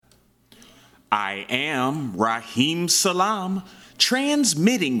I am Raheem Salam,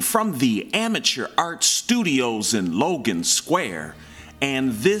 transmitting from the Amateur Art Studios in Logan Square,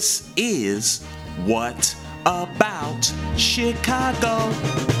 and this is What About Chicago?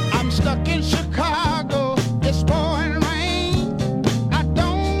 I'm stuck in Chicago, it's pouring rain. I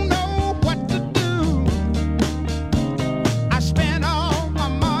don't know what to do. I spent all my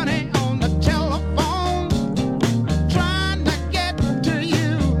money on the telephone, trying to get to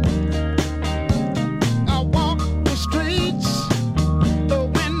you. I walk the streets,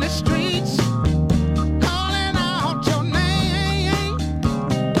 the windy streets, calling out your name.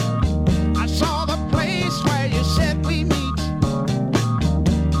 I saw the place where you said we meet,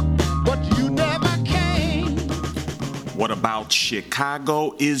 but you never came. What About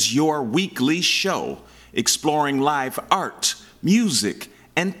Chicago is your weekly show exploring live art, music,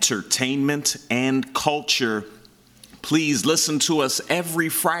 entertainment, and culture. Please listen to us every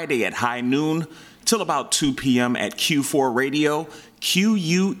Friday at high noon till about 2 p.m. at Q4 Radio,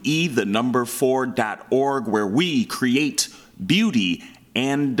 QUE4.org, where we create beauty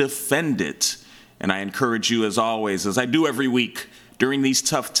and defend it. And I encourage you, as always, as I do every week, during these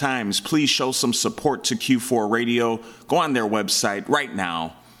tough times, please show some support to Q4 Radio. Go on their website right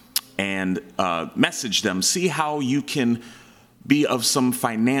now and message them. See how you can be of some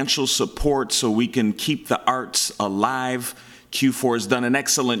financial support so we can keep the arts alive. Q4 has done an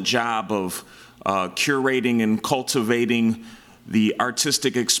excellent job of curating and cultivating the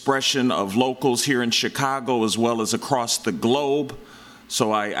artistic expression of locals here in Chicago as well as across the globe.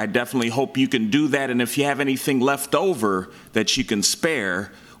 So I definitely hope you can do that. And if you have anything left over that you can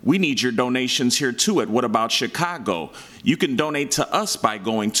spare, we need your donations here too at What About Chicago. You can donate to us by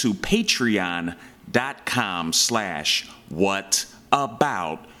going to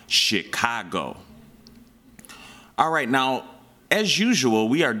patreon.com/whataboutchicago. All right, now, as usual,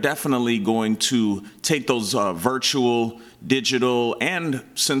 we are definitely going to take those virtual, digital, and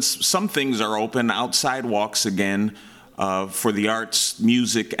since some things are open, outside walks again, for the arts,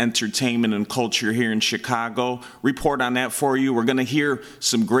 music, entertainment, and culture here in Chicago. Report on that for you. We're going to hear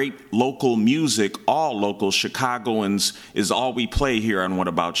some great local music. All local Chicagoans is all we play here on What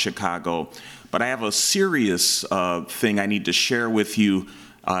About Chicago. But I have a serious thing I need to share with you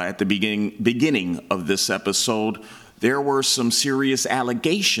at the beginning of this episode. There were some serious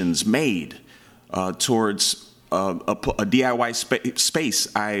allegations made towards a DIY space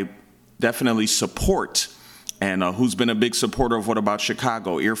I definitely support, and who's been a big supporter of What About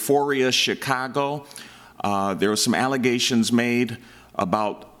Chicago? Euphoria Chicago. There were some allegations made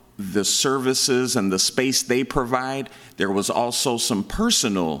about the services and the space they provide. There was also some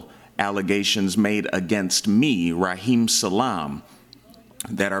personal allegations made against me, Raheem Salam,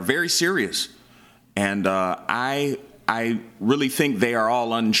 that are very serious. And I really think they are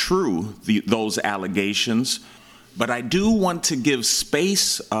all untrue, those allegations. But I do want to give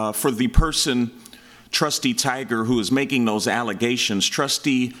space for the person, Trusty Tiger, who is making those allegations.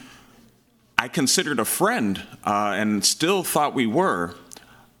 Trusty, I considered a friend and still thought we were.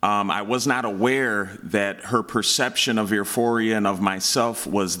 I was not aware that her perception of Euphoria and of myself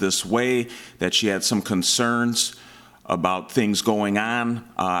was this way, that she had some concerns about things going on.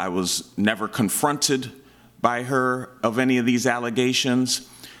 I was never confronted by her of any of these allegations.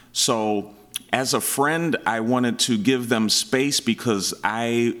 So as a friend, I wanted to give them space because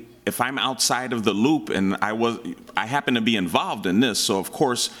if I'm outside of the loop, and I happen to be involved in this, so of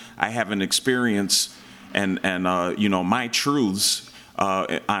course I have an experience and my truths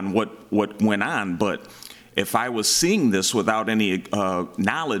on what went on. But if I was seeing this without any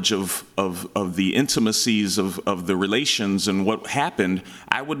knowledge of the intimacies of the relations and what happened,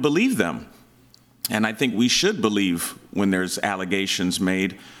 I would believe them. And I think we should believe when there's allegations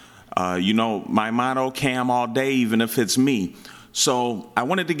made. My motto, Cam all day, even if it's me. So I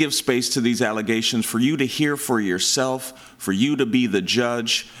wanted to give space to these allegations for you to hear for yourself, for you to be the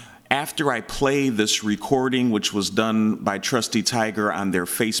judge. After I play this recording, which was done by Trusty Tiger on their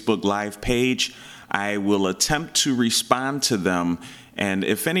Facebook Live page, I will attempt to respond to them. And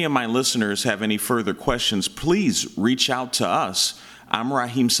if any of my listeners have any further questions, please reach out to us. I'm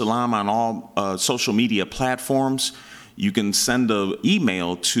Raheem Salam on all social media platforms. You can send an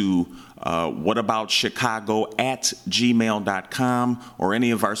email to whataboutchicago@gmail.com or any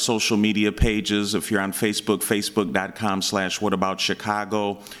of our social media pages. If you're on Facebook,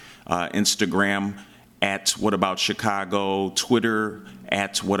 facebook.com/whataboutchicago, Instagram @whataboutchicago, Twitter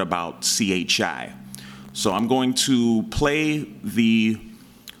 @whataboutchi. So I'm going to play the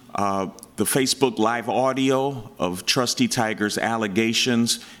Facebook Live audio of Trusty Tiger's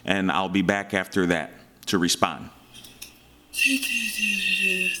allegations, and I'll be back after that to respond.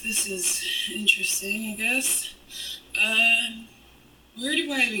 This is interesting, I guess. Where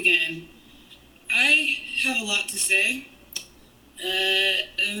do I begin? I have a lot to say.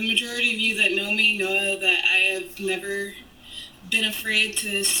 The majority of you that know me know that I have never been afraid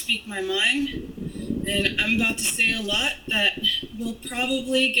to speak my mind, and I'm about to say a lot that will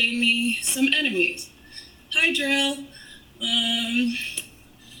probably gain me some enemies. Hi, Drell.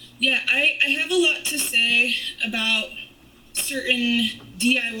 I have a lot to say about certain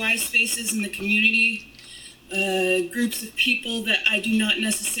DIY spaces in the community, groups of people that I do not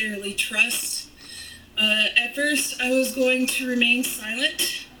necessarily trust. At first, I was going to remain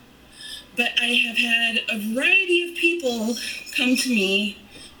silent, but I have had a variety of people come to me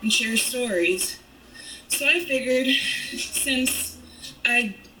and share stories. So I figured, since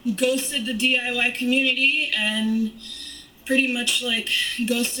I ghosted the DIY community and pretty much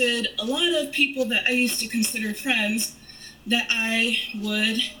ghosted a lot of people that I used to consider friends, that I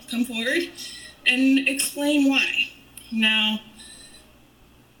would come forward and explain why. Now,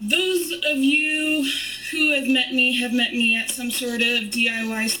 those of you who have met me at some sort of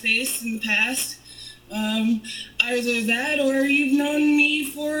DIY space in the past. Either that or you've known me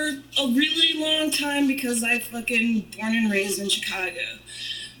for a really long time because I'm fucking born and raised in Chicago.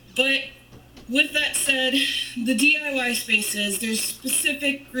 But with that said, the DIY spaces, there's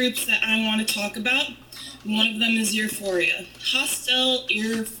specific groups that I want to talk about. One of them is Earphoria, Hostel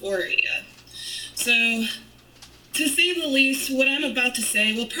Earphoria. So, to say the least, what I'm about to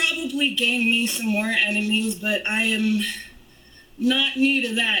say will probably gain me some more enemies, but I am not new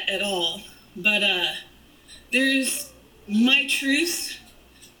to that at all. But there's my truth,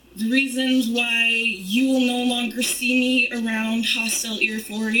 the reasons why you will no longer see me around Hostel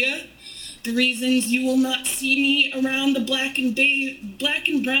Earphoria, the reasons you will not see me around the Black and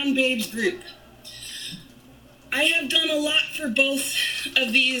Brown Babes group. I have done a lot for both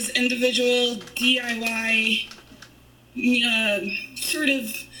of these individual DIY sort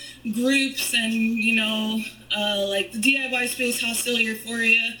of groups and, like the DIY space, Hostel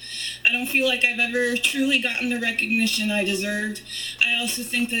Euphoria. I don't feel like I've ever truly gotten the recognition I deserved. I also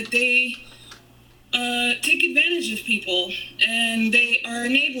think that they take advantage of people, and they are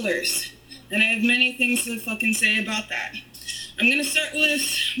enablers. And I have many things to fucking say about that. I'm going to start with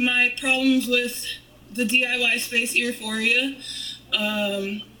my problems with the DIY space Euphoria.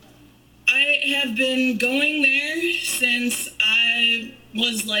 I have been going there since I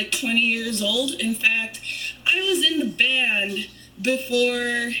was 20 years old. In fact, I was in the band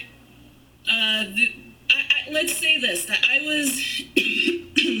before, let's say this, that I was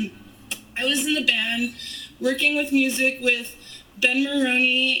in the band working with music with Ben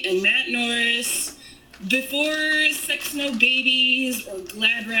Maroney and Matt Norris before Sex No Babies or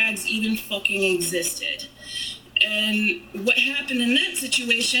Glad Rags even fucking existed. And what happened in that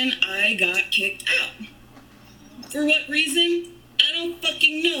situation, I got kicked out. For what reason? I don't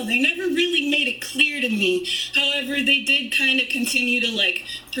fucking know. They never really made it clear to me. However, they did kind of continue to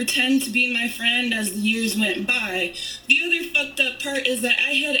pretend to be my friend as the years went by. The other fucked up part is that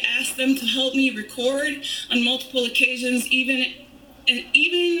I had asked them to help me record on multiple occasions, even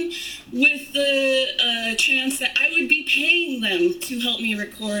with the chance that I would be paying them to help me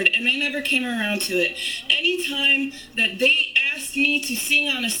record, and they never came around to it. Anytime that they asked me to sing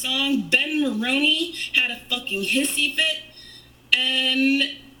on a song, Ben Maroney had a fucking hissy fit,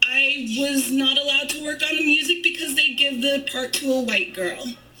 and I was not allowed to work on the music because they give the part to a white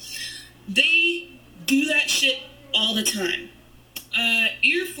girl. They do that shit all the time.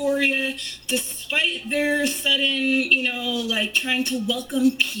 Euphoria, despite their sudden, trying to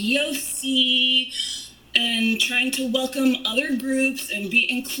welcome POC and trying to welcome other groups and be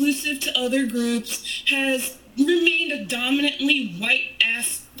inclusive to other groups, has remained a dominantly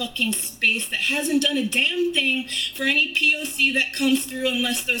white-ass fucking space that hasn't done a damn thing for any POC that comes through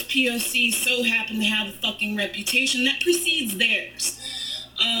unless those POCs so happen to have a fucking reputation that precedes theirs.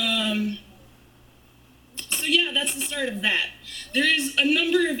 So yeah, that's the start of that. There is a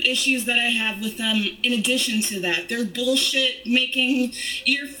number of issues that I have with them in addition to that. Their bullshit making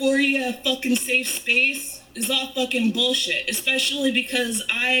Euphoria a fucking safe space is all fucking bullshit, especially because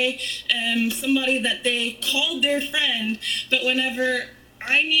I am somebody that they called their friend, but whenever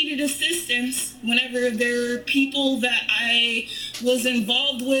I needed assistance, whenever there were people that I was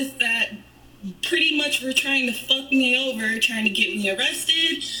involved with that pretty much were trying to fuck me over, trying to get me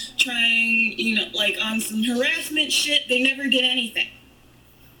arrested, trying, on some harassment shit, they never did anything.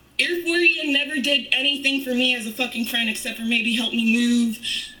 Euphoria Euphoria never did anything for me as a fucking friend except for maybe help me move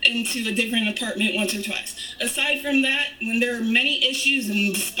into a different apartment once or twice. Aside from that, when there are many issues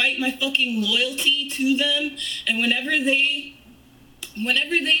and despite my fucking loyalty to them, and whenever they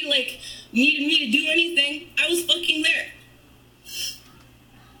like needed me to do anything, I was fucking there.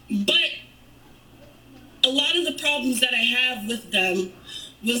 But a lot of the problems that I have with them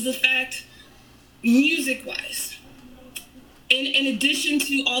was the fact, music-wise, in addition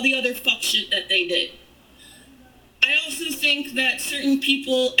to all the other fuck shit that they did. I also think that certain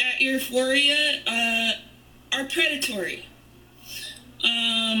people at Euphoria are predatory.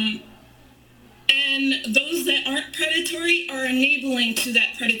 And those that aren't predatory are enabling to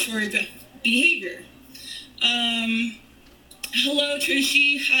that predatory behavior. Hello,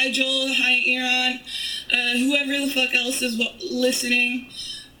 Trishy. Hi, Joel. Hi, Aaron. Whoever the fuck else is listening.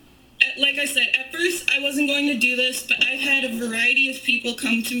 Like I said, at first I wasn't going to do this, but I've had a variety of people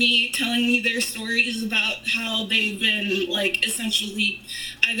come to me telling me their stories about how they've been, like, essentially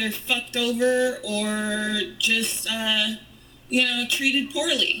either fucked over or just, treated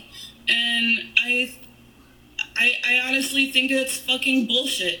poorly. And I honestly think it's fucking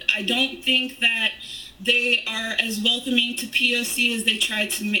bullshit. I don't think that they are as welcoming to POC as they try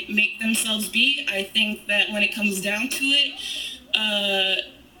to make themselves be. I think that when it comes down to it,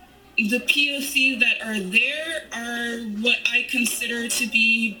 the POC that are there are what I consider to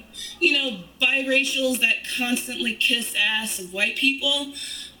be, biracials that constantly kiss ass of white people.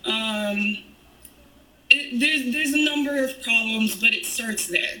 There's a number of problems, but it starts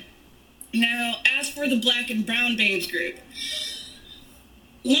there. Now, as for the Black and Brown Babes group,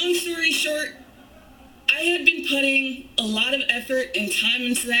 long story short, I had been putting a lot of effort and time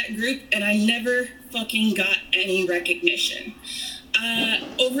into that group, and I never fucking got any recognition.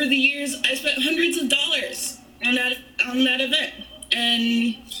 Over the years, I spent hundreds of dollars on that event,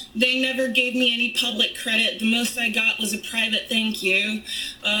 and they never gave me any public credit. The most I got was a private thank you.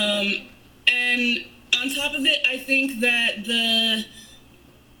 And on top of it, I think that the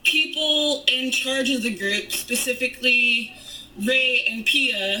people in charge of the group, specifically Ray and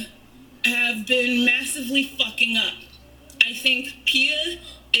Pia, have been massively fucking up. I think Pia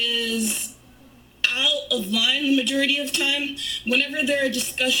is out of line the majority of time. Whenever there are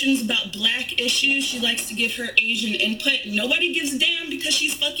discussions about black issues, she likes to give her Asian input. Nobody gives a damn because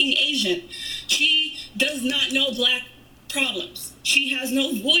she's fucking Asian. She does not know black problems. She has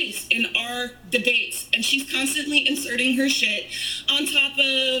no voice in our debates, and she's constantly inserting her shit on top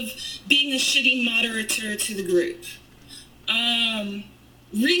of being a shitty moderator to the group.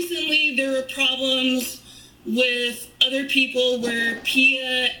 Recently, there were problems with other people where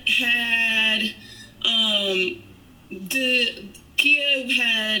Pia had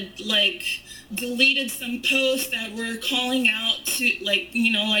deleted some posts that were calling out to,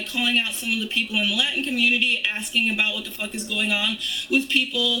 calling out some of the people in the Latin community, asking about what the fuck is going on with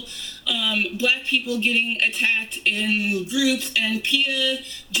people, black people getting attacked in groups, and Pia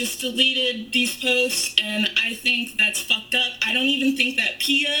just deleted these posts, and I think that's fucked up. I don't even think that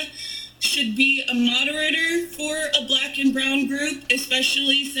Pia should be a moderator for a black and brown group,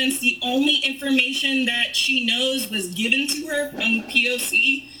 especially since the only information that she knows was given to her from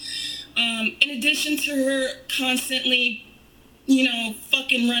POC. In addition to her constantly,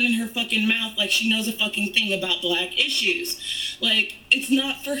 fucking running her fucking mouth like she knows a fucking thing about black issues. Like, it's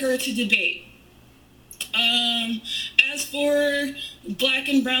not for her to debate. As for Black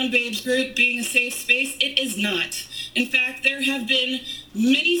and Brown Babes group being a safe space, it is not. In fact, there have been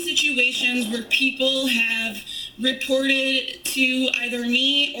many situations where people have reported to either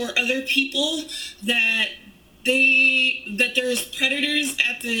me or other people that there's predators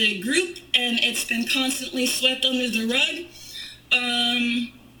at the group, and it's been constantly swept under the rug.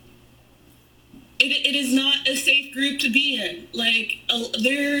 It is not a safe group to be in. Like,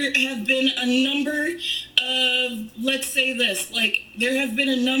 there have been a number of, there have been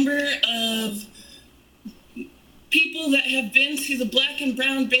a number of people that have been to the Black and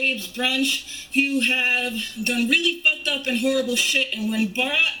Brown Babes brunch who have done really fucked up and horrible shit, and when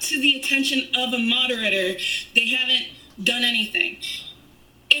brought to the attention of a moderator, they haven't done anything.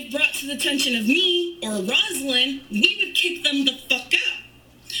 If brought to the attention of me or Rosalind, we would kick them the fuck out.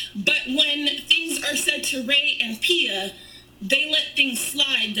 But when things are said to Ray and Pia, they let things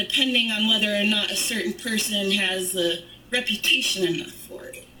slide depending on whether or not a certain person has the reputation enough for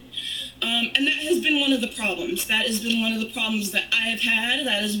it. And that has been one of the problems. That has been one of the problems that I have had.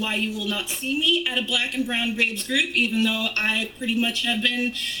 That is why you will not see me at a Black and Brown Babes group, even though I pretty much have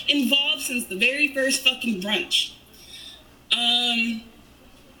been involved since the very first fucking brunch.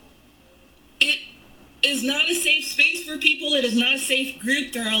 is not a safe space for people. It is not a safe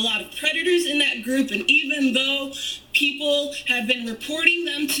group. There are a lot of predators in that group, and even though people have been reporting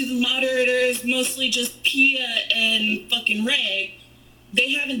them to the moderators, mostly just Pia and fucking Ray,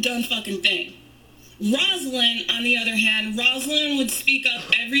 they haven't done fucking thing. Rosalind, on the other hand, Rosalind would speak up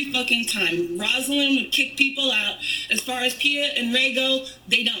every fucking time. Rosalind would kick people out. As far as Pia and Ray go,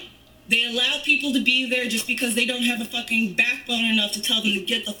 they don't. They allow people to be there just because they don't have a fucking backbone enough to tell them to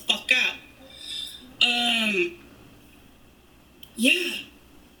get the fuck out. Yeah,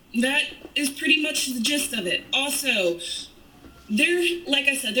 that is pretty much the gist of it. Also, like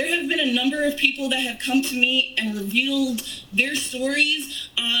I said, there have been a number of people that have come to me and revealed their stories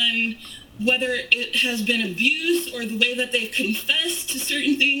on whether it has been abuse or the way that they've confessed to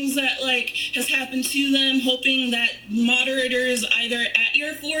certain things that, like, has happened to them, hoping that moderators either at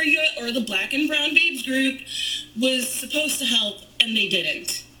Euphoria or the Black and Brown Babes group was supposed to help, and they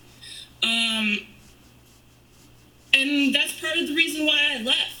didn't. And that's part of the reason why I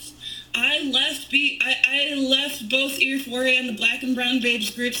left. I left both Euphoria and the Black and Brown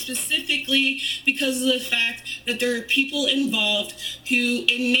Babes group specifically because of the fact that there are people involved who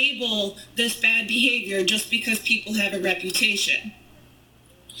enable this bad behavior just because people have a reputation.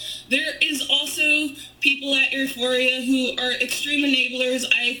 There is also people at Euphoria who are extreme enablers.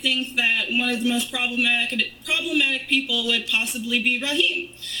 I think that one of the most problematic people would possibly be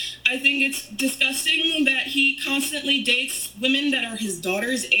Raheem. I think it's disgusting that he constantly dates women that are his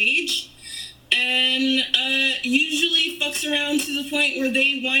daughter's age and usually fucks around to the point where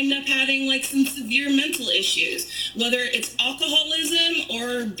they wind up having like some severe mental issues, whether it's alcoholism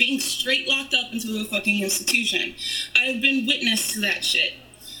or being straight locked up into a fucking institution. I've been witness to that shit.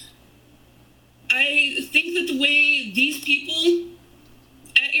 I think that the way these people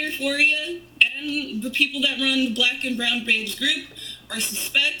at Euphoria and the people that run the Black and Brown Babes group are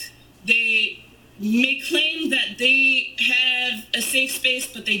suspect, they may claim that they have a safe space,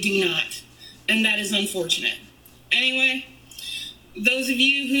 but they do not. And that is unfortunate. Anyway, those of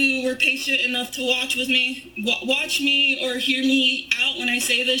you who were patient enough to watch with me, watch me or hear me out when I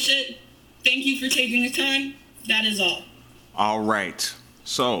say this shit, thank you for taking the time. That is all. All right.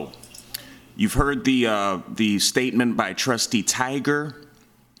 So, you've heard the statement by Trustee Tiger,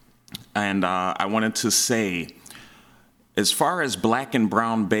 and I wanted to say, as far as Black and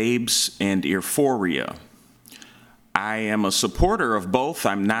Brown Babes and Euphoria, I am a supporter of both.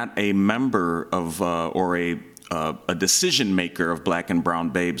 I'm not a member of or a decision maker of Black and Brown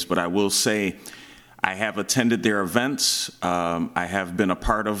Babes, but I will say I have attended their events. I have been a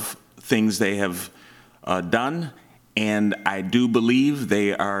part of things they have done, and I do believe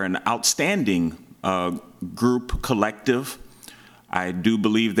they are an outstanding group, collective. I do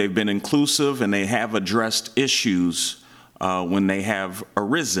believe they've been inclusive, and they have addressed issues when they have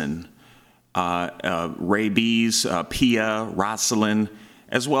arisen. Ray Bees, Pia, Rosalind,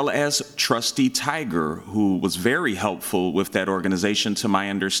 as well as Trustee Tiger, who was very helpful with that organization to my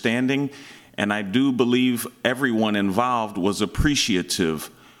understanding. And I do believe everyone involved was appreciative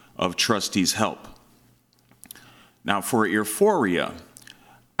of Trustee's help. Now for Euphoria,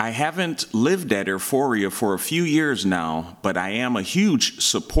 I haven't lived at Euphoria for a few years now, but I am a huge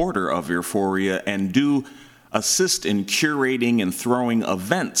supporter of Euphoria and do assist in curating and throwing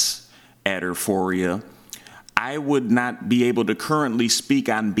events at Euphoria. I would not be able to currently speak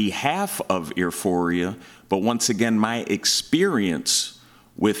on behalf of Euphoria, but once again, my experience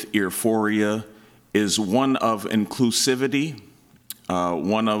with Euphoria is one of inclusivity,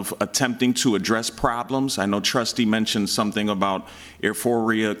 one of attempting to address problems. I know Trustee mentioned something about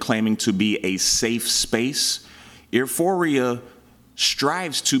Euphoria claiming to be a safe space. Euphoria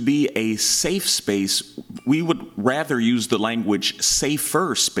strives to be a safe space. We would rather use the language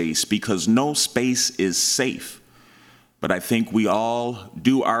safer space because no space is safe. But I think we all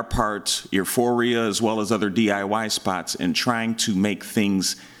do our part, Euphoria as well as other DIY spots, in trying to make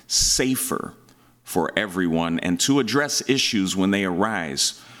things safer for everyone and to address issues when they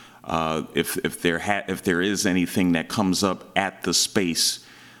arise. If there is anything that comes up at the space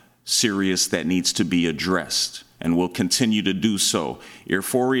serious that needs to be addressed, and will continue to do so.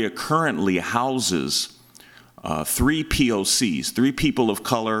 Euphoria currently houses 3 POCs, 3 people of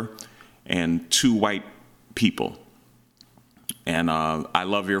color and 2 white people. And I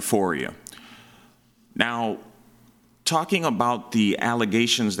love Euphoria. Now, talking about the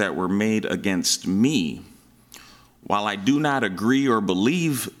allegations that were made against me, while I do not agree or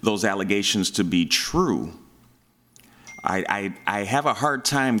believe those allegations to be true, I have a hard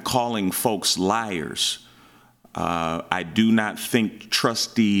time calling folks liars. I do not think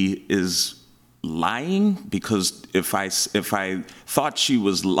Trustee is lying, because if I thought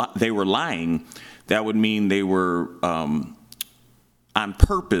they were lying, that would mean they were on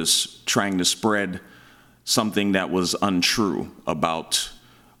purpose trying to spread something that was untrue about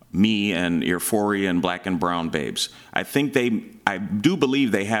me and Euphoria and Black and Brown Babes. I do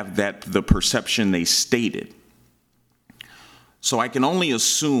believe they have the perception they stated. So I can only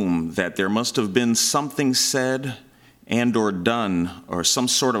assume that there must have been something said and or done, or some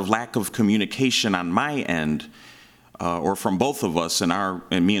sort of lack of communication on my end, or from both of us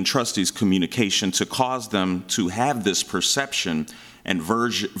and me and Trusty's communication, to cause them to have this perception and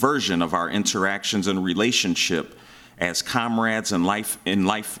version of our interactions and relationship as comrades in life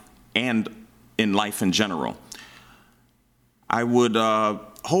and in life in general. I would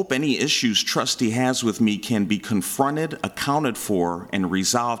hope any issues Trusty has with me can be confronted, accounted for, and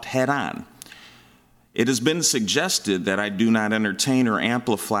resolved head on. It has been suggested that I do not entertain or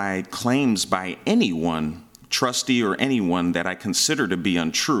amplify claims by anyone, Trusty or anyone, that I consider to be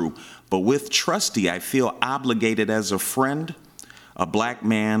untrue. But with Trusty, I feel obligated as a friend, a Black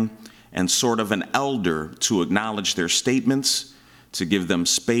man, and sort of an elder to acknowledge their statements, to give them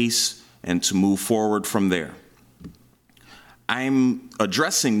space, and to move forward from there. I'm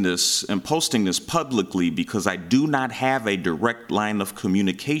addressing this and posting this publicly because I do not have a direct line of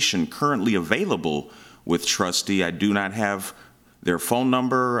communication currently available with Trusty. I do not have their phone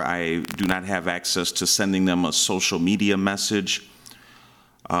number. I do not have access to sending them a social media message.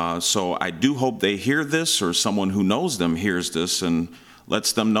 So I do hope they hear this, or someone who knows them hears this and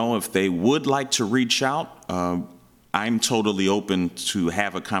lets them know if they would like to reach out. I'm totally open to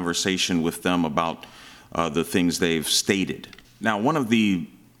have a conversation with them about the things they've stated. Now, one of the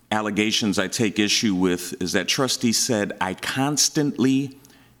allegations I take issue with is that Trusty said, I constantly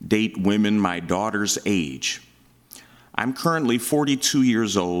date women my daughter's age. I'm currently 42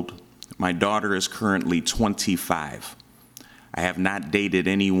 years old. My daughter is currently 25. I have not dated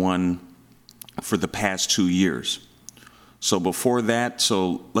anyone for the past 2 years. So before that,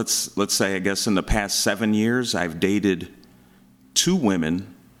 let's say, I guess in the past 7 years, I've dated 2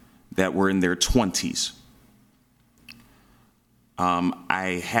 women that were in their 20s.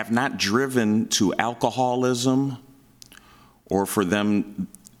 I have not driven to alcoholism or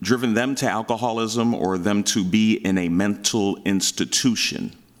driven them to alcoholism or them to be in a mental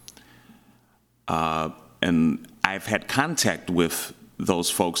institution. And I've had contact with those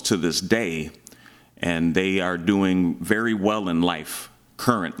folks to this day, and they are doing very well in life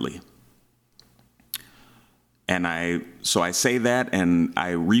currently. And I say that, and I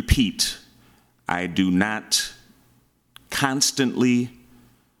repeat, I do not constantly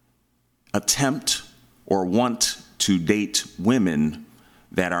attempt or want to date women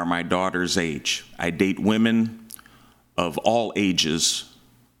that are my daughter's age. I date women of all ages,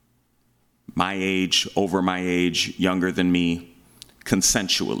 my age, over my age, younger than me,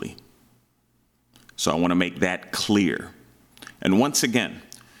 consensually. So I want to make that clear. And once again,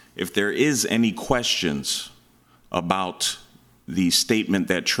 if there is any questions about the statement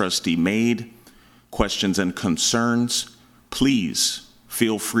that Trusty made, questions and concerns, please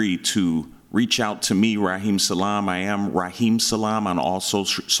feel free to reach out to me, Raheem Salam. I am Raheem Salam on all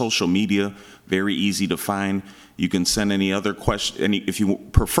social media, very easy to find. You can send any other question, if you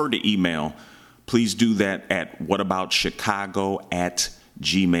prefer to email, please do that at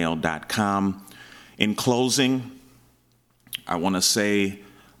whataboutchicago@gmail.com. In closing, I want to say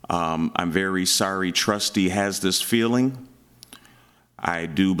I'm very sorry Trusty has this feeling. I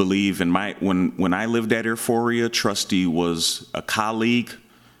do believe when I lived at Euphoria, Trusty was a colleague,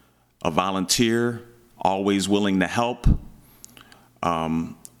 a volunteer, always willing to help,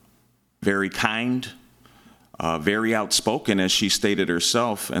 very kind, very outspoken, as she stated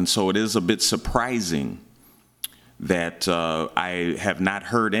herself. And so it is a bit surprising that I have not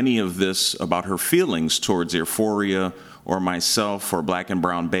heard any of this about her feelings towards Euphoria or myself or Black and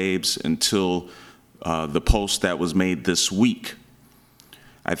Brown Babes until the post that was made this week.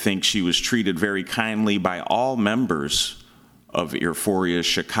 I think she was treated very kindly by all members of Euphoria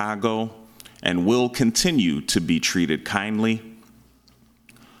Chicago and will continue to be treated kindly.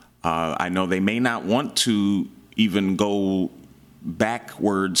 I know they may not want to even go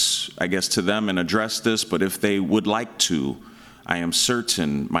backwards, I guess, to them and address this, but if they would like to, I am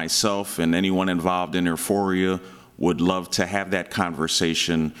certain myself and anyone involved in Euphoria would love to have that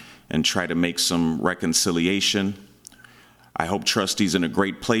conversation and try to make some reconciliation. I hope Trusty's in a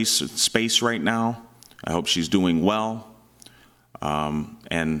great space right now. I hope she's doing well.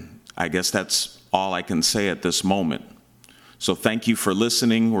 And I guess that's all I can say at this moment. So thank you for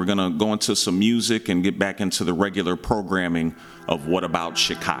listening. We're going to go into some music and get back into the regular programming of What About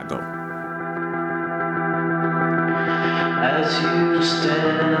Chicago? As you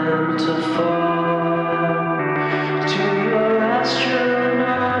stand to fall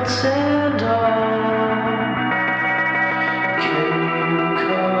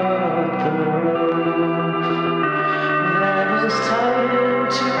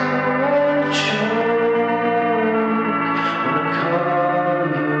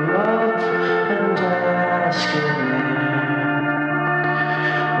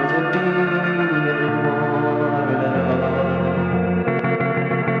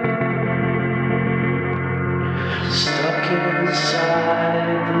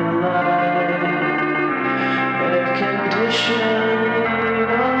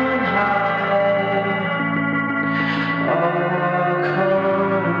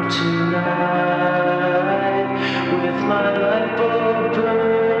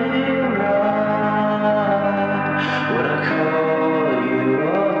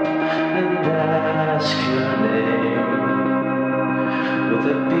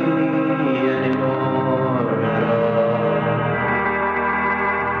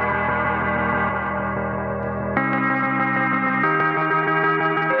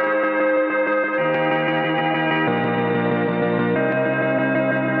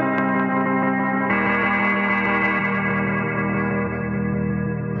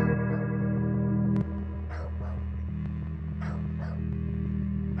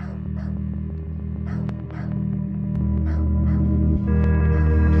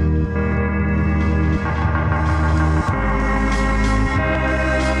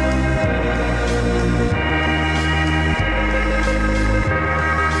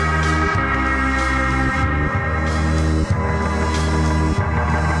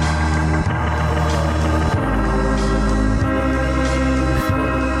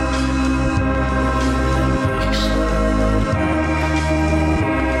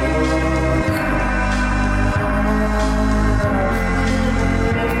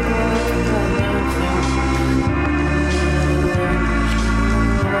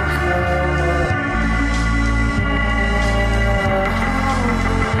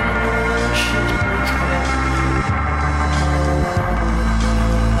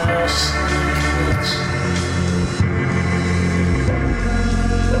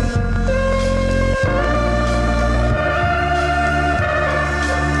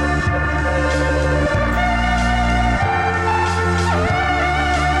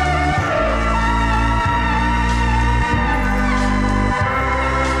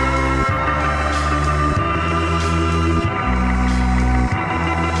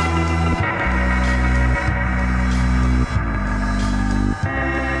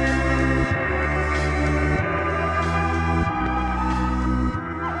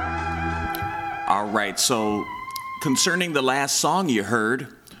All right, so concerning the last song you heard,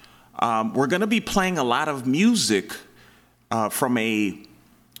 we're going to be playing a lot of music from a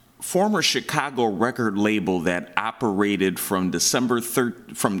former Chicago record label that operated from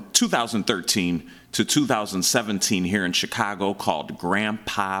from 2013 to 2017 here in Chicago called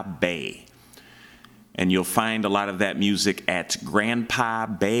Grandpa Bay. And you'll find a lot of that music at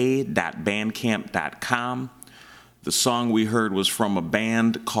grandpabay.bandcamp.com. The song we heard was from a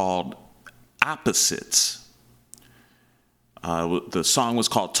band called Opposites. The song was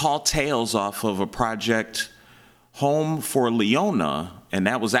called Tall Tales off of a project, Home for Leona, and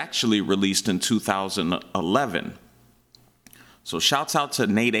that was actually released in 2011. So shouts out to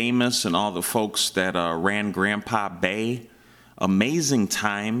Nate Amos and all the folks that ran Grandpa Bay. Amazing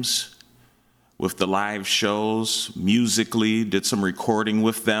times with the live shows, musically, did some recording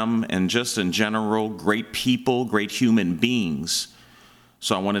with them, and just in general, great people, great human beings.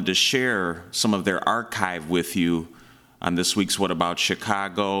 So I wanted to share some of their archive with you on this week's What About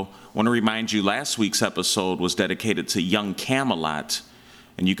Chicago. I want to remind you, last week's episode was dedicated to Young Camelot,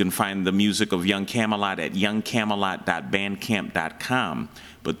 and you can find the music of Young Camelot at youngcamelot.bandcamp.com.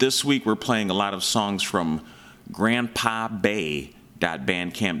 But this week we're playing a lot of songs from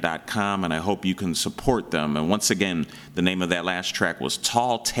grandpabay.bandcamp.com, and I hope you can support them. And once again, the name of that last track was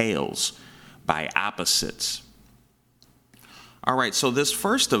Tall Tales by Opposites. All right, so this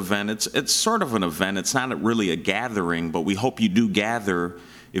first event, it's sort of an event. It's not really a gathering, but we hope you do gather.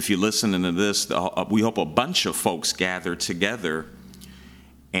 If you're listening to this, we hope a bunch of folks gather together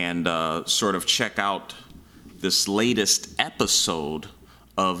and sort of check out this latest episode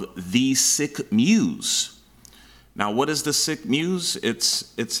of The Sick Muse. Now, what is The Sick Muse?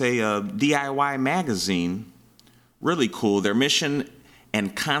 It's a DIY magazine, really cool. Their mission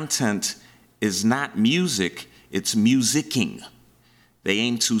and content is not music, it's musicking. They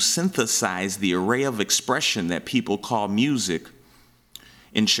aim to synthesize the array of expression that people call music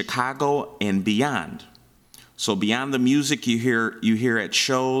in Chicago and beyond. So beyond the music you hear at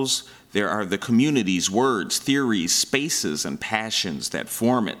shows, there are the communities, words, theories, spaces, and passions that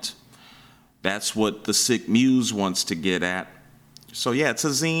form it. That's what The Sick Muse wants to get at. So yeah, it's a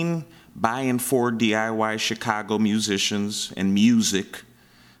zine by and for DIY Chicago musicians and music.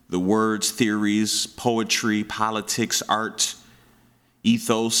 The words, theories, poetry, politics, art,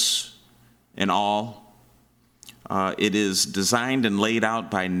 ethos, and all. It is designed and laid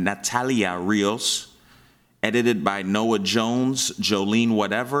out by Natalia Rios, edited by Noah Jones, Jolene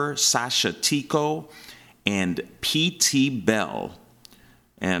Whatever, Sasha Tico, and P.T. Bell.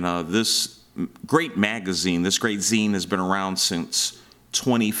 And this great magazine, this great zine has been around since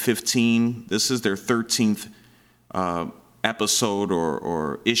 2015. This is their 13th episode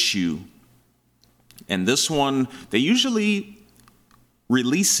or issue. And this one, they usually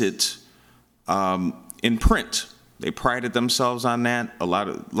release it in print. They prided themselves on that. A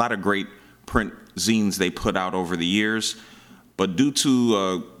lot of great print zines they put out over the years. But due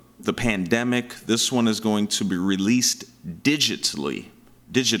to the pandemic, this one is going to be released digitally.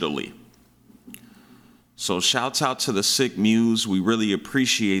 So shouts out to The Sick Muse. We really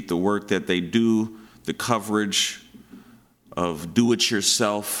appreciate the work that they do, the coverage of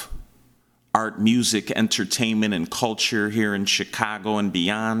do-it-yourself art, music, entertainment, and culture here in Chicago and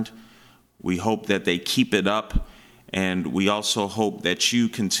beyond. We hope that they keep it up, and we also hope that you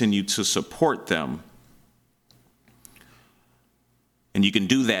continue to support them. And you can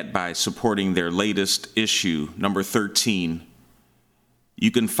do that by supporting their latest issue, number 13.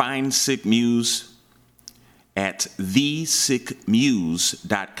 You can find Sick Muse at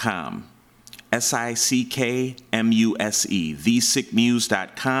thesickmuse.com. SICKMUSE,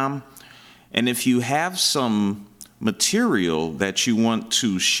 thesickmuse.com. And if you have some material that you want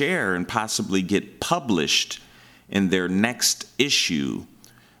to share and possibly get published in their next issue,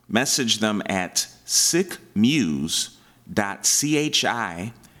 message them at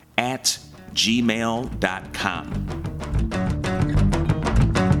sickmuse.chi@gmail.com.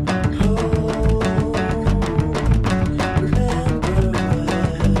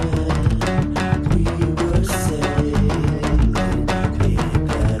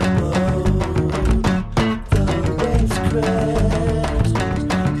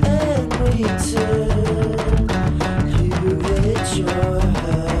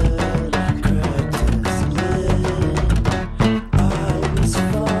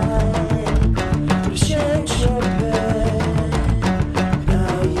 Your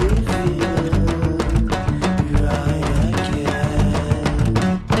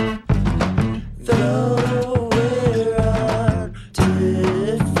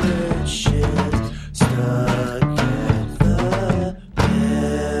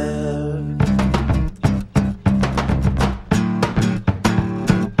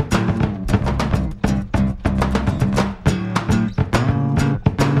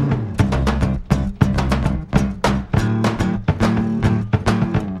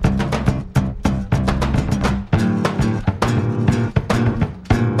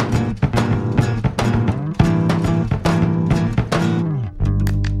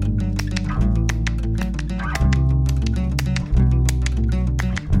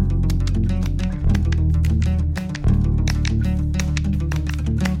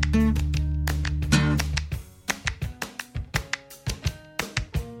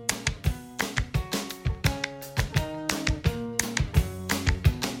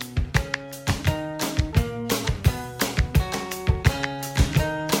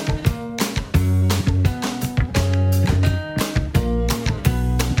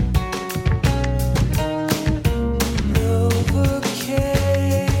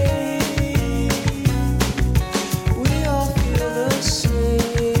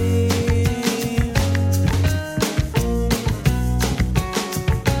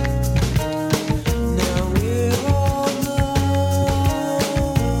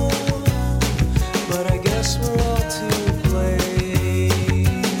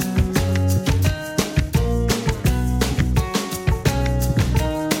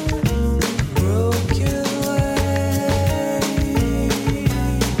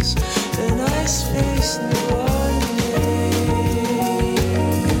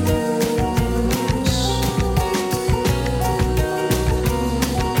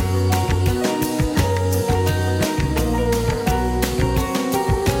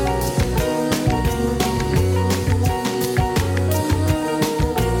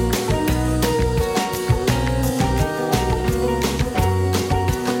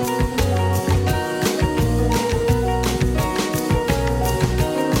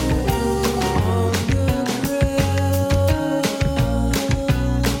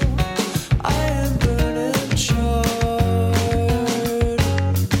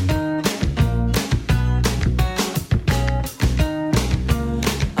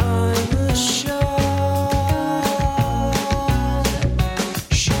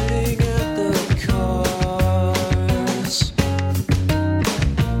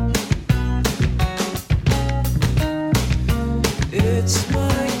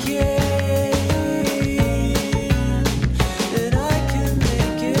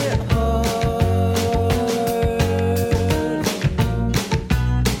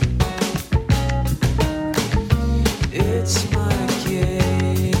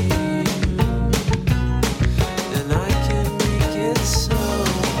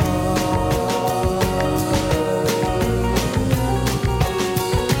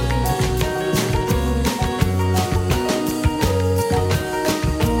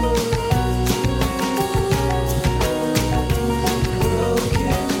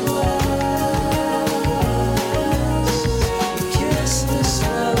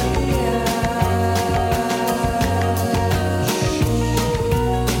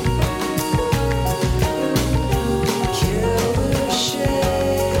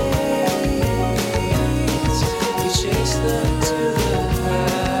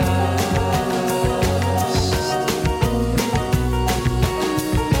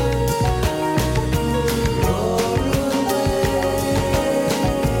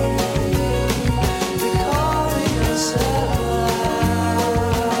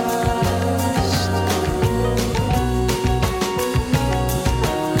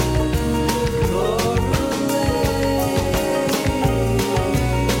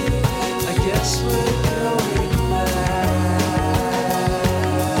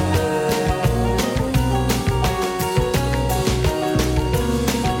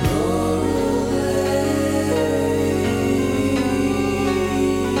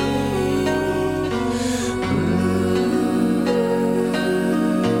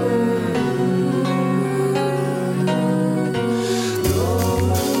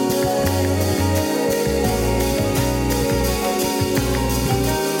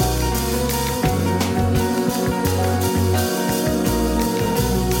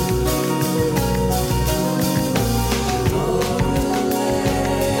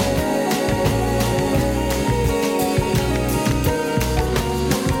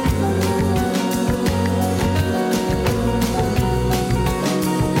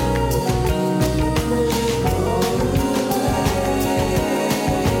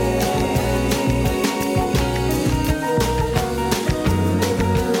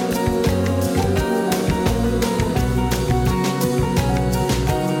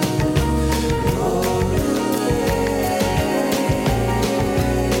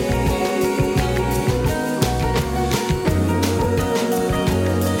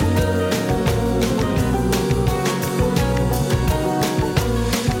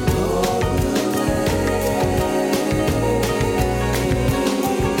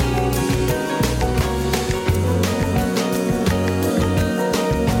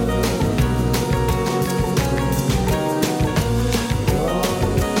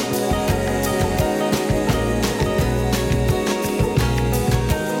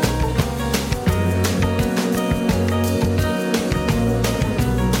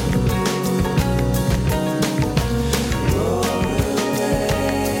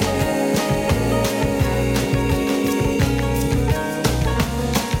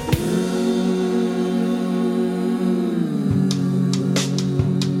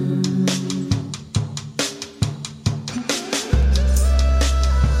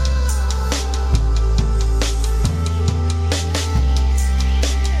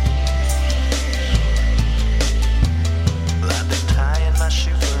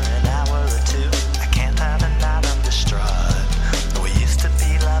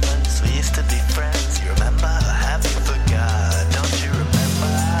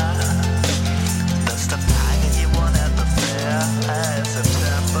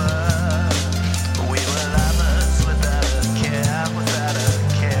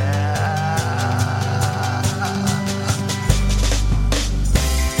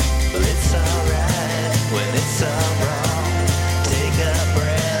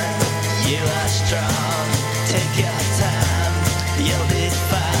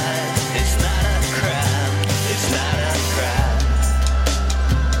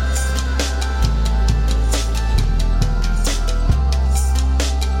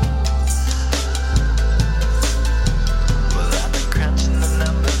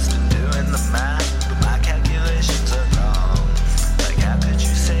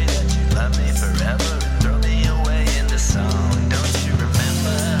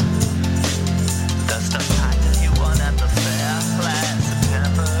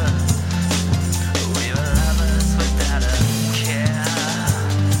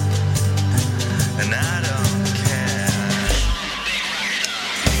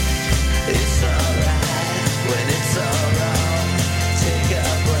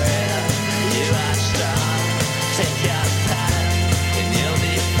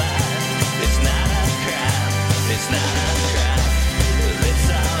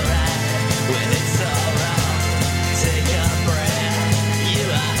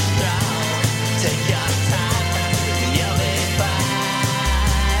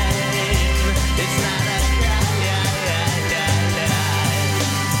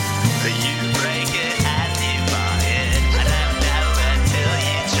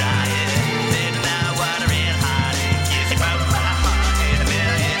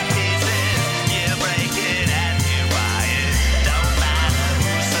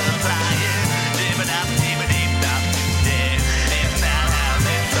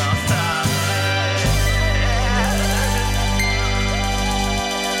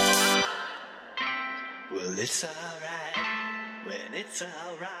it's alright when it's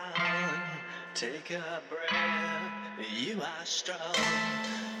all wrong. Take a breath, you are strong.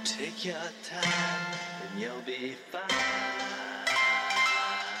 Take your time, and you'll be fine.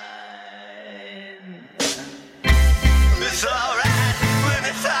 It's alright when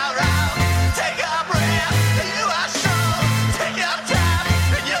it's all wrong. Take a breath, you are strong. Take your time,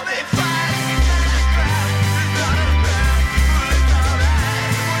 and you'll be fine.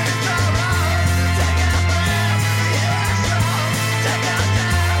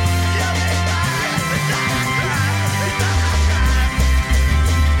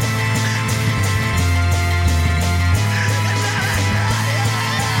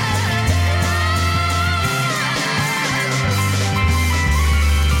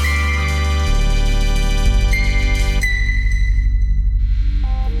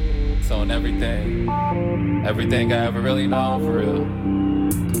 On everything I ever really known, for real.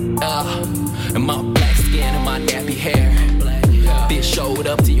 And my black skin and my nappy hair. Bitch showed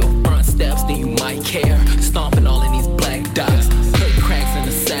up to your front steps, then you might care. Stomping all in these black dots, putting cracks in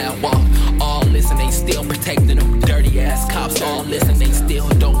the sidewalk. All listen, they still protecting them dirty ass cops. All listen, they still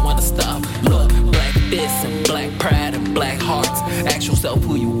don't wanna stop. Look, black fists and black pride and black hearts. Ask yourself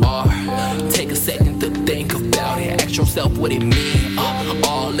who you are. Take a second to think about it. Ask yourself what it means.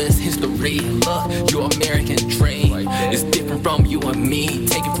 All this history. Look, your American dream is different from you and me.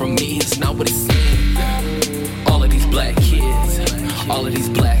 Take it from me, it's not what it seems. All of these black kids, all of these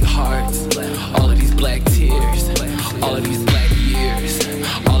black hearts, all of these black tears, all of these black years,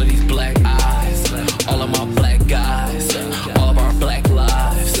 all of these black eyes, all of my black guys, all of our black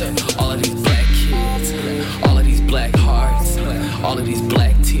lives, all of these black kids, all of these black hearts, all of these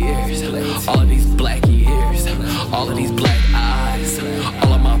black tears, all of these black years, all of these black eyes,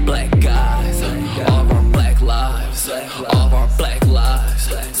 all of my black guys, all of our black lives, all of our black lives.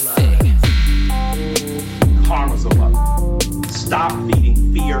 Sing. Karma's a mother. Stop feeding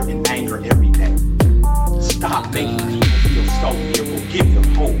fear and anger every day. Stop making people feel so fearful. Give them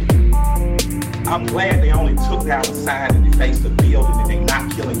hope. I'm glad they only took down a sign and defaced the building and they're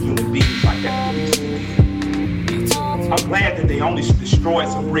not killing human beings like that policeman did. I'm glad that they only destroyed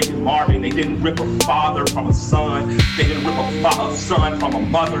some brick and mortar and they didn't rip a father from a son. They didn't rip a son from a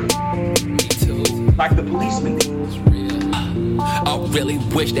mother. Like the policeman did. I really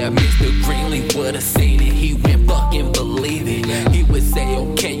wish that Mr. Greenlee would've seen it. He went fucking believe it. He would say,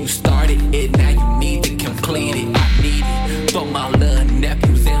 okay, you started it, now you need to complete it. I need it for my little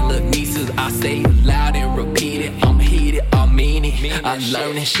nephews and little nieces. I say it loud and repeat it. I'm heated, I mean it. I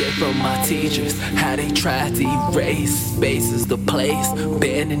learned this shit from my teachers. How they tried to erase spaces, the place.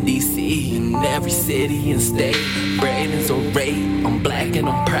 Banned in DC, in every city and state. Brandon's a rape. I'm black and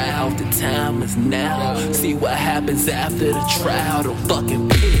I'm proud. The time is now. See what happens after the trial. The fucking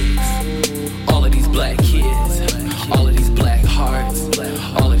pigs. All of these black kids. All of these black hearts.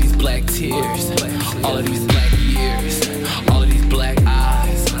 All of these black tears. All of these black years. All of these black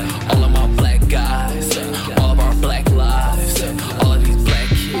eyes. All of my black guys. All of our black lives. All of these black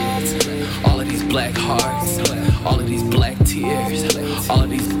kids. All of these black hearts. All of these black tears. All of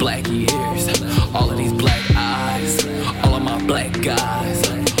these black years. All of these black eyes. All of my black guys.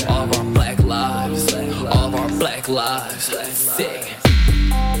 All of our black lives. All of our black lives. Sick.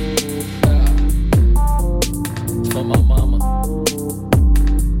 It's for my mama.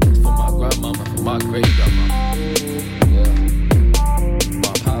 It's for my grandmama. For my great grandmama. Yeah.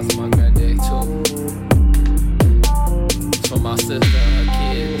 My pops and my granddad too. It's for my sister and her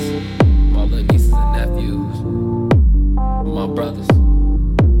kids. My little nieces and nephews. My brothers.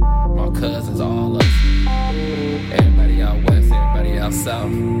 My cousins, all of us. Everybody out west, everybody out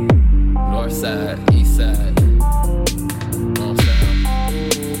south. North side, east side. You know what I'm saying?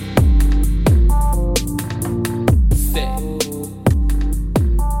 Sick.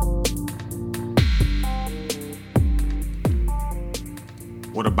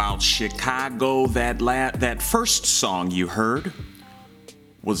 What about Chicago? That first song you heard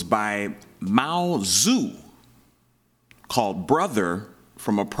was by Mao Zhu, called Brother,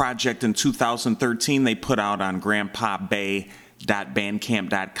 from a project in 2013 they put out on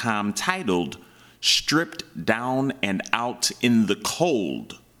grandpabay.bandcamp.com titled Stripped Down and Out in the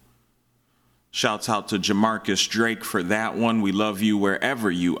Cold. Shouts out to Jamarcus Drake for that one. We love you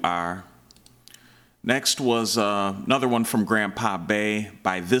wherever you are. Next was another one from Grandpa Bay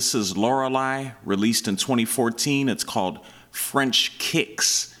by This Is Lorelei, released in 2014. It's called French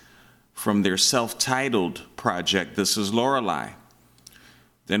Kicks, from their self-titled project, This Is Lorelei.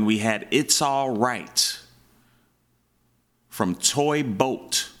 Then we had It's All Right from Toy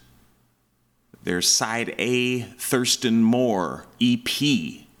Boat, their Side A Thurston Moore EP.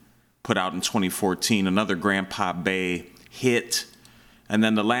 put out in 2014, another Grandpa Bay hit. And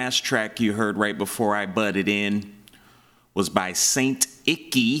then the last track you heard right before I butted in was by Saint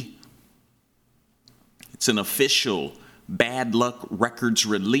Icky. It's an official Bad Luck Records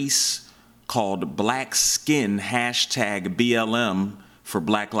release called Black Skin, #BLM for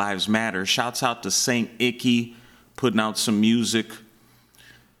Black Lives Matter. Shouts out to Saint Icky, putting out some music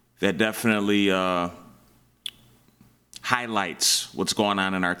that definitely highlights what's going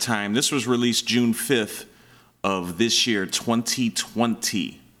on in our time. This was released June 5th of this year,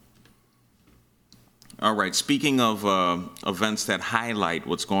 2020. All right, speaking of events that highlight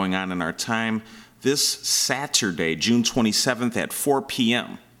what's going on in our time, this Saturday, June 27th at 4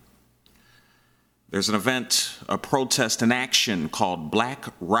 p.m., there's an event, a protest in action called Black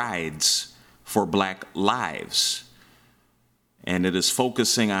Rides for Black Lives. And it is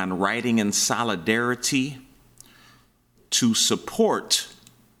focusing on riding in solidarity to support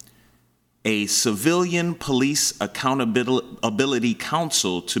a civilian police accountability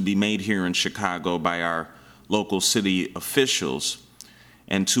council to be made here in Chicago by our local city officials,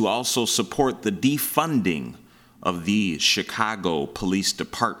 and to also support the defunding of the Chicago Police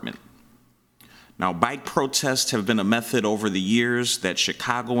Department. Now, bike protests have been a method over the years that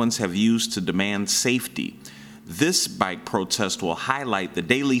Chicagoans have used to demand safety. This bike protest will highlight the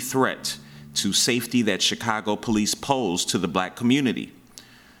daily threat to safety that Chicago police pose to the black community.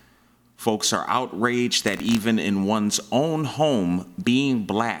 Folks are outraged that even in one's own home, being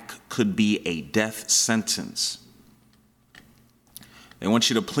black could be a death sentence. They want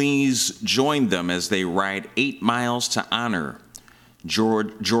you to please join them as they ride 8 miles to honor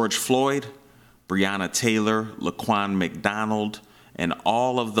George Floyd, Breonna Taylor, Laquan McDonald, and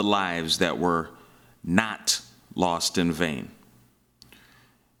all of the lives that were not lost in vain.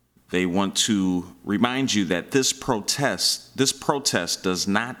 They want to remind you that this protest does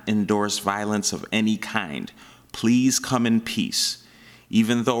not endorse violence of any kind. Please come in peace.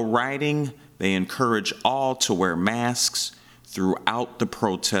 Even though riding, they encourage all to wear masks throughout the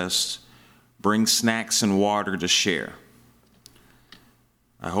protest, bring snacks and water to share.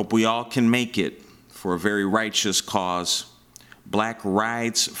 I hope we all can make it for a very righteous cause. Black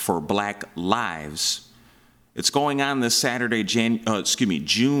Rides for Black Lives. It's going on this Saturday, June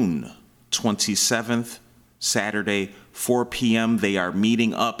 27th, Saturday, 4 p.m. They are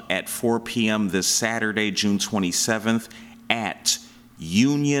meeting up at 4 p.m. this Saturday, June 27th, at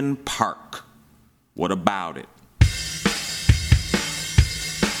Union Park. What about it?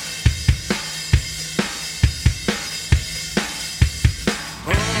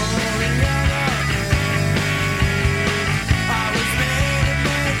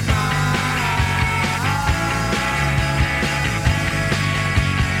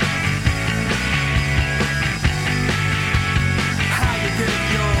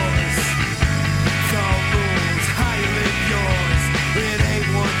 It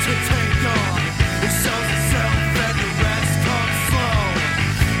ain't one to take on. It shows itself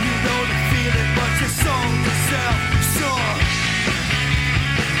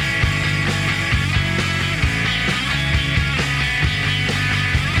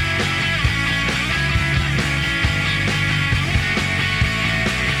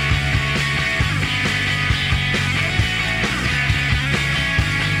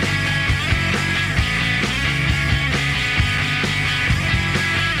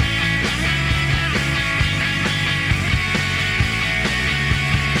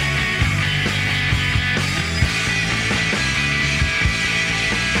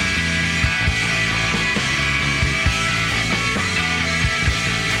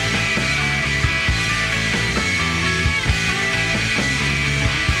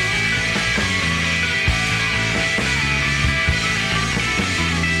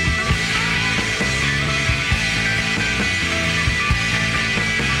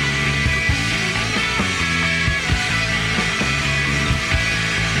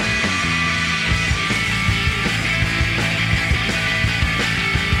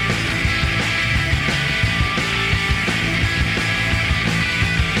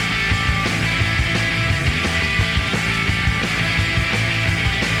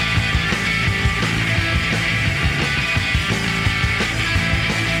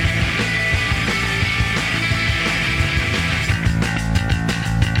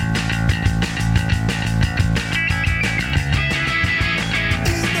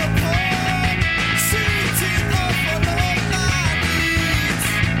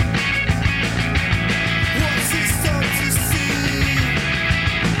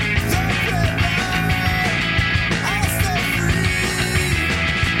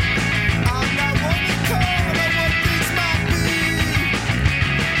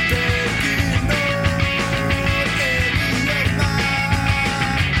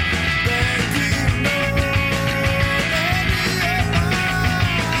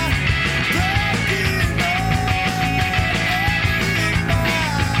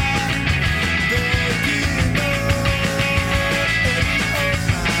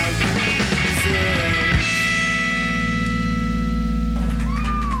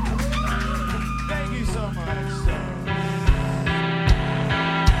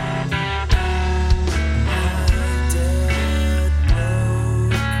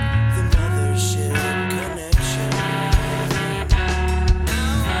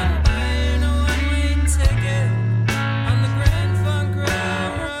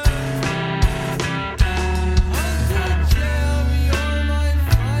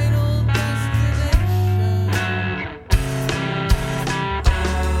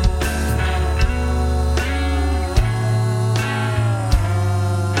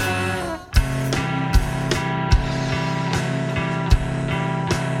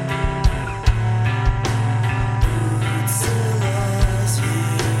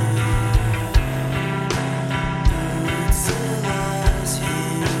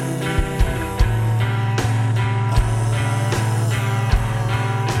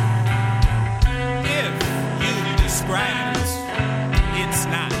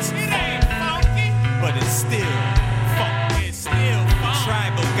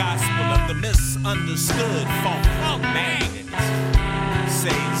understood funk magnets.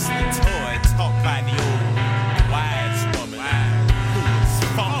 Says the toy taught by the old wise woman who was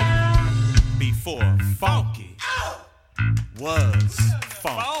funky before funky was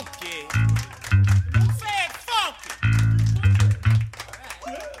funky. Who said funky?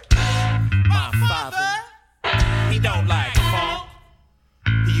 My father, he don't like funk.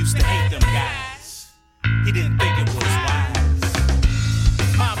 He used to hate them guys. He didn't think it was wise.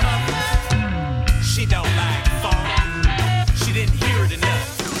 My mother, she don't like funk. She didn't hear it enough.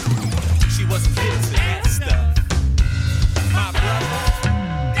 She wasn't hip to that stuff. My brother,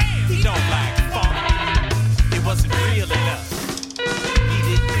 he don't like funk. It wasn't real enough. He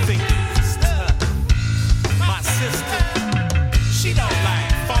didn't think it was tough. My sister, she don't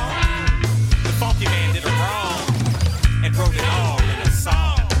like funk. The funky man did her wrong and wrote it all in a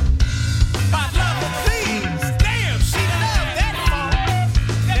song. My lover, please, damn, she loved that funk.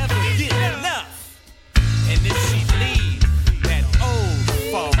 Never get enough. And then she'd leave that old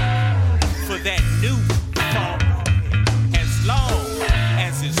funk for that new funk. As long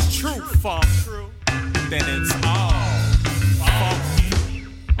as it's true funk, then it's all funky.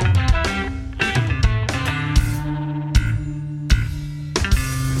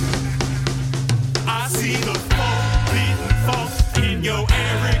 I see the funk, beating funk in your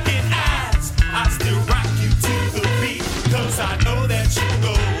arrogant eyes. I still rock you to the beat, 'cause I know that you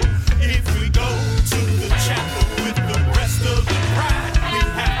go. If we go to the chapel with the rest of the pride, we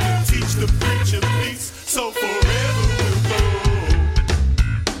have to teach the preacher peace, so forever we'll go.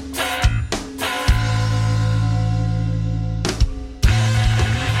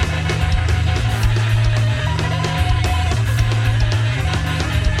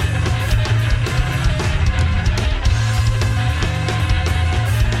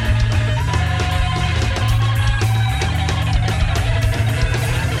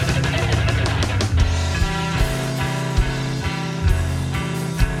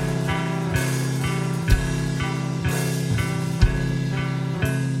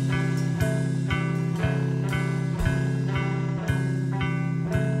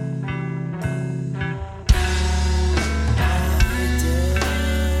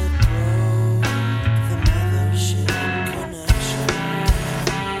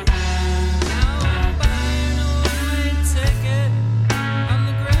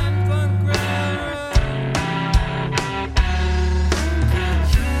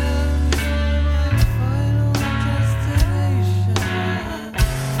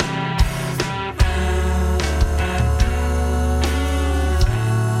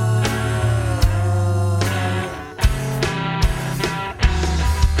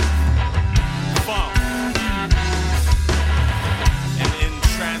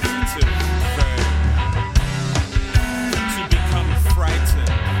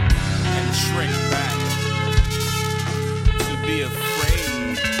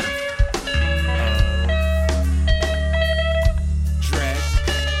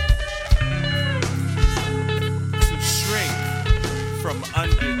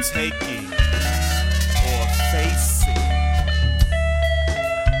 Undertaking or facing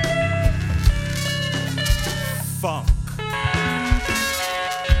funk.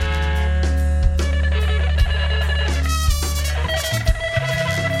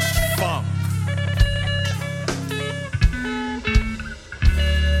 Funk.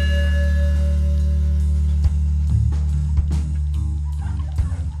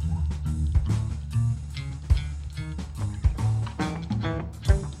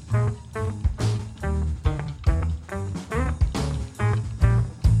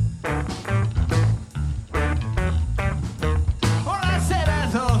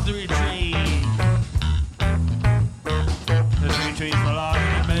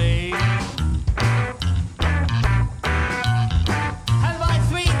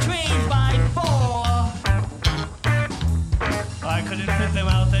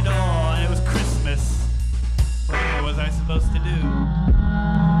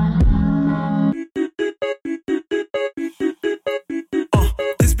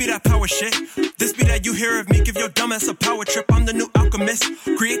 Dumbass a power trip, I'm the new alchemist.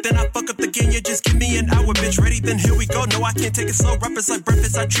 Create, then I fuck up the game, you just give me an hour, bitch. Ready, then here we go. No, I can't take it slow. Rappers like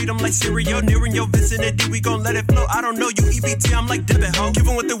breakfast, I treat them like cereal. Nearing your vicinity, we gon' let it flow. I don't know you, EBT, I'm like Debit, ho. Give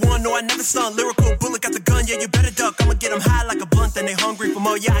them what they want, no, I never stun. Lyrical bullet, got the gun, yeah, you better duck. I'ma get them high like a blunt, then they hungry for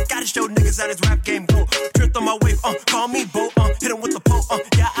more. Yeah, I gotta show niggas how this rap game go. Drift on my wave, call me Bo, hit him with the pole,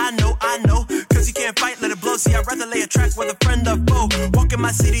 yeah, I know. 'Cause you can't fight, let it blow. See, I'd rather lay a track with a friend or foe. Walk in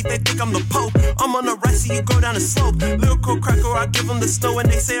my city, they think I'm the Pope. I'm on the right see you go down the slope. Lyrical cracker, I give them the snow, and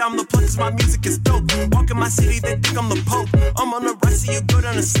they say I'm the plug 'cause my music is dope. Walk in my city, they think I'm the Pope. I'm on the rise, see you go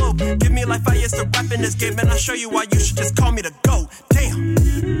down the slope. Give me like 5 years to rap in this game, and I'll show you why you should just call me the GOAT. Damn.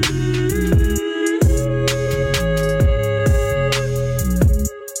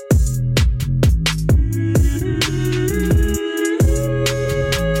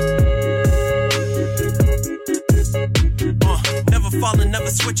 Falling, never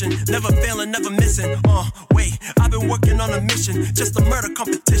switching, never failing, never missing. Wait, I've been working on a mission, just a murder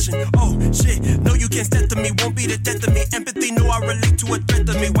competition. Oh shit, no you can't step to me, won't be the death of me. Empathy, no I relate to a threat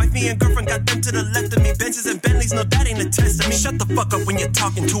to me. Wife me and girlfriend got them to the left of me. Benzes and Bentleys, no that ain't a test of me. Shut the fuck up when you're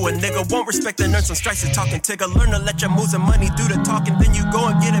talking to a nigga. Won't respect and earn some strikes and talking tigger. Learn to let your moves and money do the talking, then you go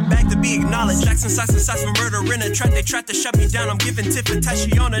and get it back to be acknowledged. Jackson size for murder in a track, they tried to shut me down. I'm giving tip and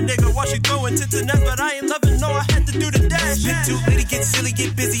tashi on a nigga while she throwing tits and that, but I ain't loving, no I had to do the dash. Bit too litty, get silly,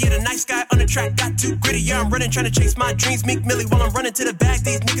 get busy, yeah, the nice guy on the track got too gritty. Yeah, I'm running, trying to chase my dreams. Meek Millie while I'm running to the bag.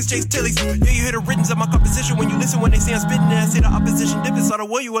 These niggas chase tillies. Yeah, you hear the rhythms of my composition when you listen when they say I'm spitting. And I say the opposition different. So the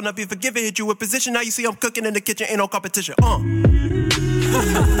will you will not be forgiven. Hit you with position. Now you see I'm cooking in the kitchen. Ain't no competition.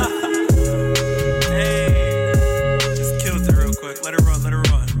 Hey, just killed it real quick. Let it run, let it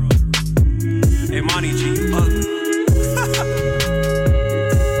run. Hey, Monty G, you ugly.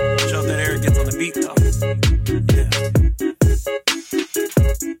 Jump that air, gets on the beat though. Yeah.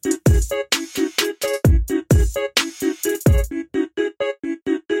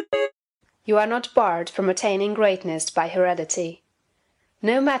 You are not barred from attaining greatness by heredity.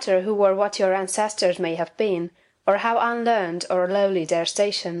 No matter who or what your ancestors may have been, or how unlearned or lowly their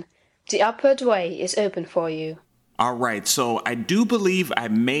station, the upward way is open for you. All right, so I do believe I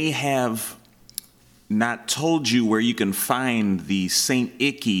may have not told you where you can find the Saint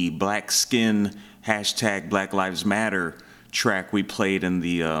Icky Black Skin # Black Lives Matter track we played in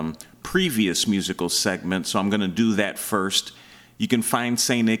the previous musical segment, so I'm going to do that first. You can find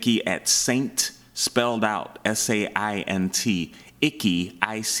Saint Icky at Saint, spelled out, S-A-I-N-T, Icky,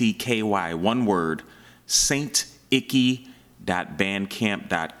 I-C-K-Y, one word,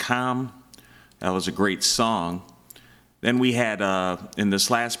 sainticky.bandcamp.com. That was a great song. Then we had, in this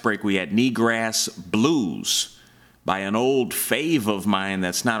last break, we had Kneegrass Blues by an old fave of mine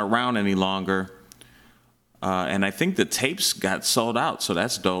that's not around any longer. And I think the tapes got sold out, so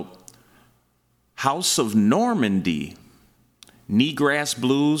that's dope. House of Normandy, Kneegrass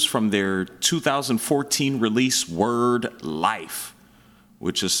Blues from their 2014 release Word Life,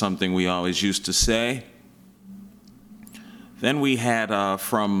 which is something we always used to say. Then we had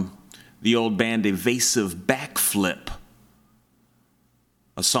from the old band Evasive Backflip,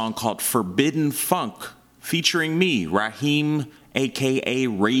 a song called Forbidden Funk, featuring me, Raheem, a.k.a.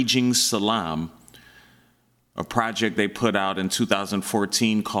 Raging Salam, a project they put out in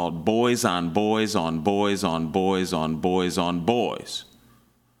 2014 called Boys on Boys on Boys on Boys on Boys on Boys.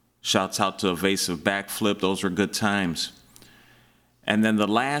 Shouts out to Evasive Backflip. Those were good times. And then the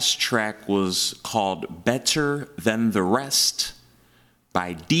last track was called Better Than the Rest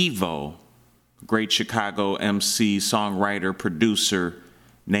by Devo, great Chicago MC, songwriter, producer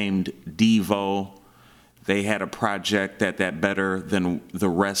named Devo. They had a project that Better Than the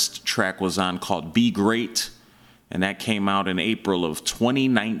Rest track was on called Be Great, and that came out in April of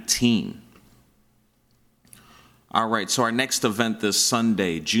 2019. All right, so our next event this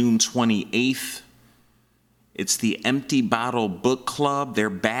Sunday, June 28th, it's the Empty Bottle Book Club. They're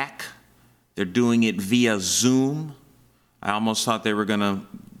back. They're doing it via Zoom. I almost thought they were going to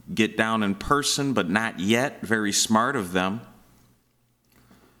get down in person, but not yet. Very smart of them.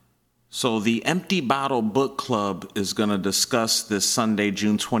 So the Empty Bottle Book Club is going to discuss this Sunday,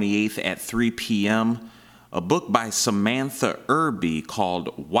 June 28th at 3 p.m., a book by Samantha Irby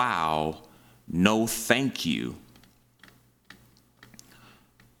called Wow, No Thank You.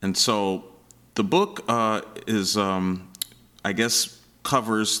 And so the book is, I guess,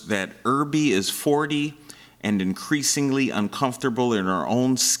 covers that Irby is 40 and increasingly uncomfortable in her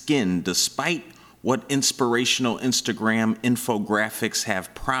own skin despite what inspirational Instagram infographics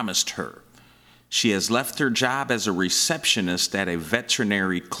have promised her. She has left her job as a receptionist at a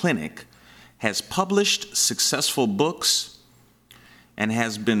veterinary clinic, has published successful books, and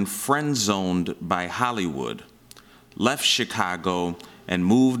has been friend-zoned by Hollywood, left Chicago, and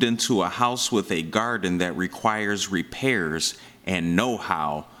moved into a house with a garden that requires repairs and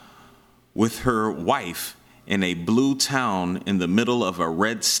know-how with her wife in a blue town in the middle of a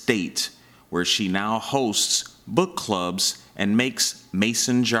red state where she now hosts book clubs and makes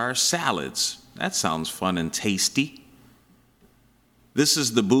mason jar salads. That sounds fun and tasty. This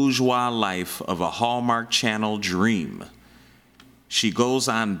is the bourgeois life of a Hallmark Channel dream. She goes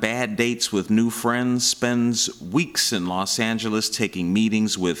on bad dates with new friends, spends weeks in Los Angeles taking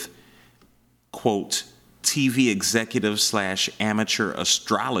meetings with, quote, TV executives / amateur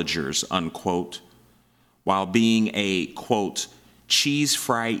astrologers, unquote, while being a, quote, cheese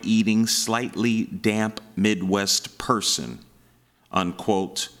fry eating, slightly damp Midwest person,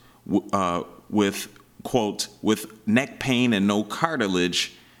 unquote, with, quote, with neck pain and no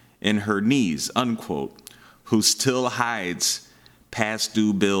cartilage in her knees, unquote, who still hides past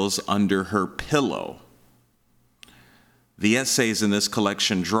due bills under her pillow. The essays in this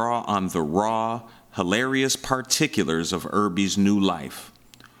collection draw on the raw, hilarious particulars of Irby's new life.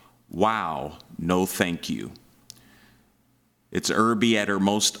 Wow, no thank you. It's Irby at her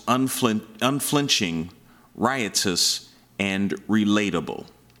most unflinching, riotous, and relatable.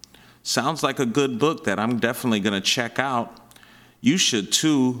 Sounds like a good book that I'm definitely going to check out. You should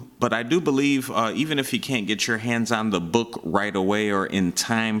too, but I do believe even if you can't get your hands on the book right away or in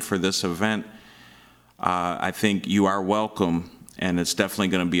time for this event, I think you are welcome, and it's definitely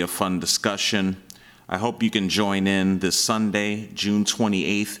going to be a fun discussion. I hope you can join in this Sunday, June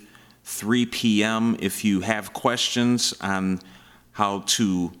 28th, 3 p.m. If you have questions on how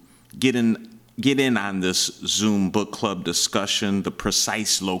to get in on this Zoom book club discussion, the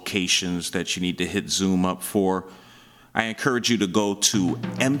precise locations that you need to hit Zoom up for, I encourage you to go to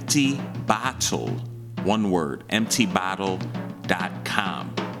Empty Bottle, one word,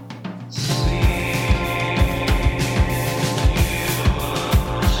 emptybottle.com.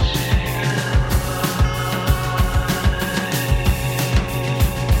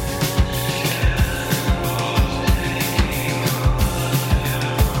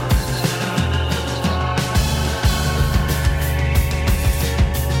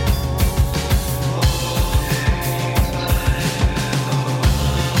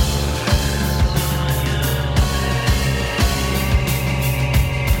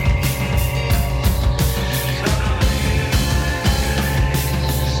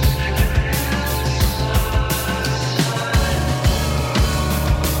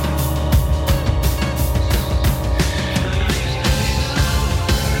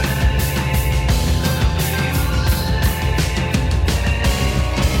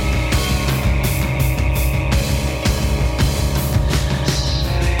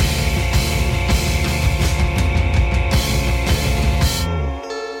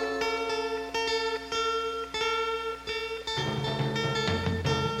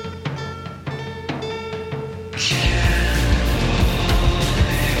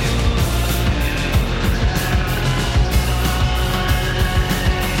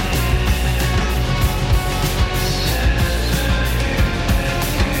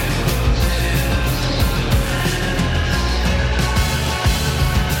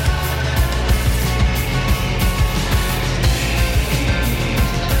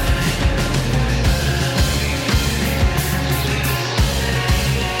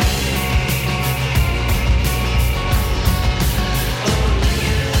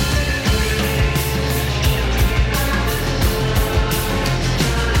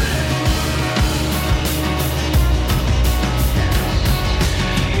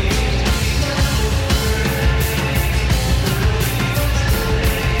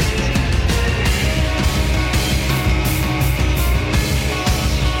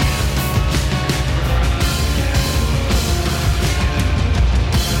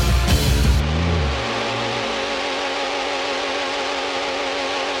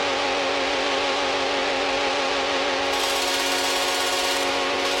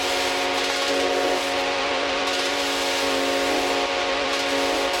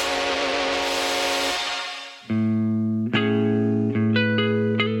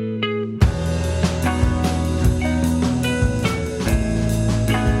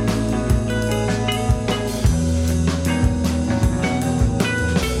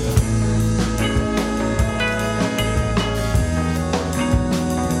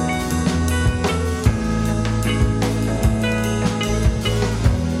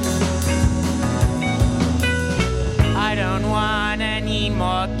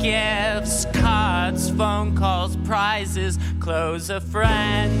 Gifts, cards, phone calls, prizes, clothes of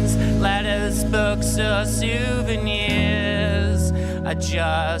friends, letters, books, or souvenirs. I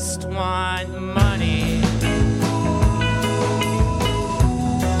just want money.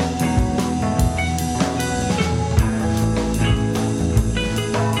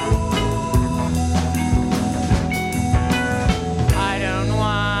 I don't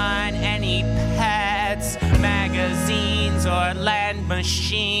want any pets, magazines, or land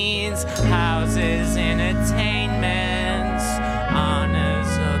machines, houses, entertainments,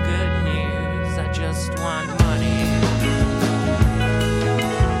 honors, or good news. I just want money.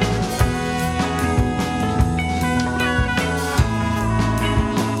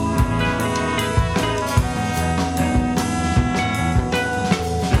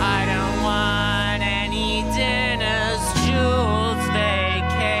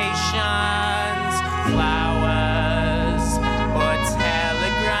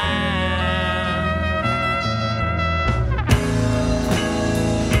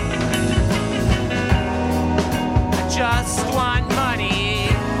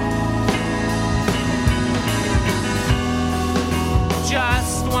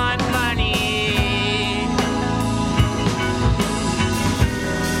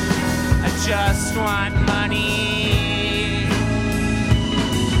 just want money.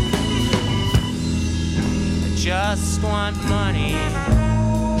 I just want money.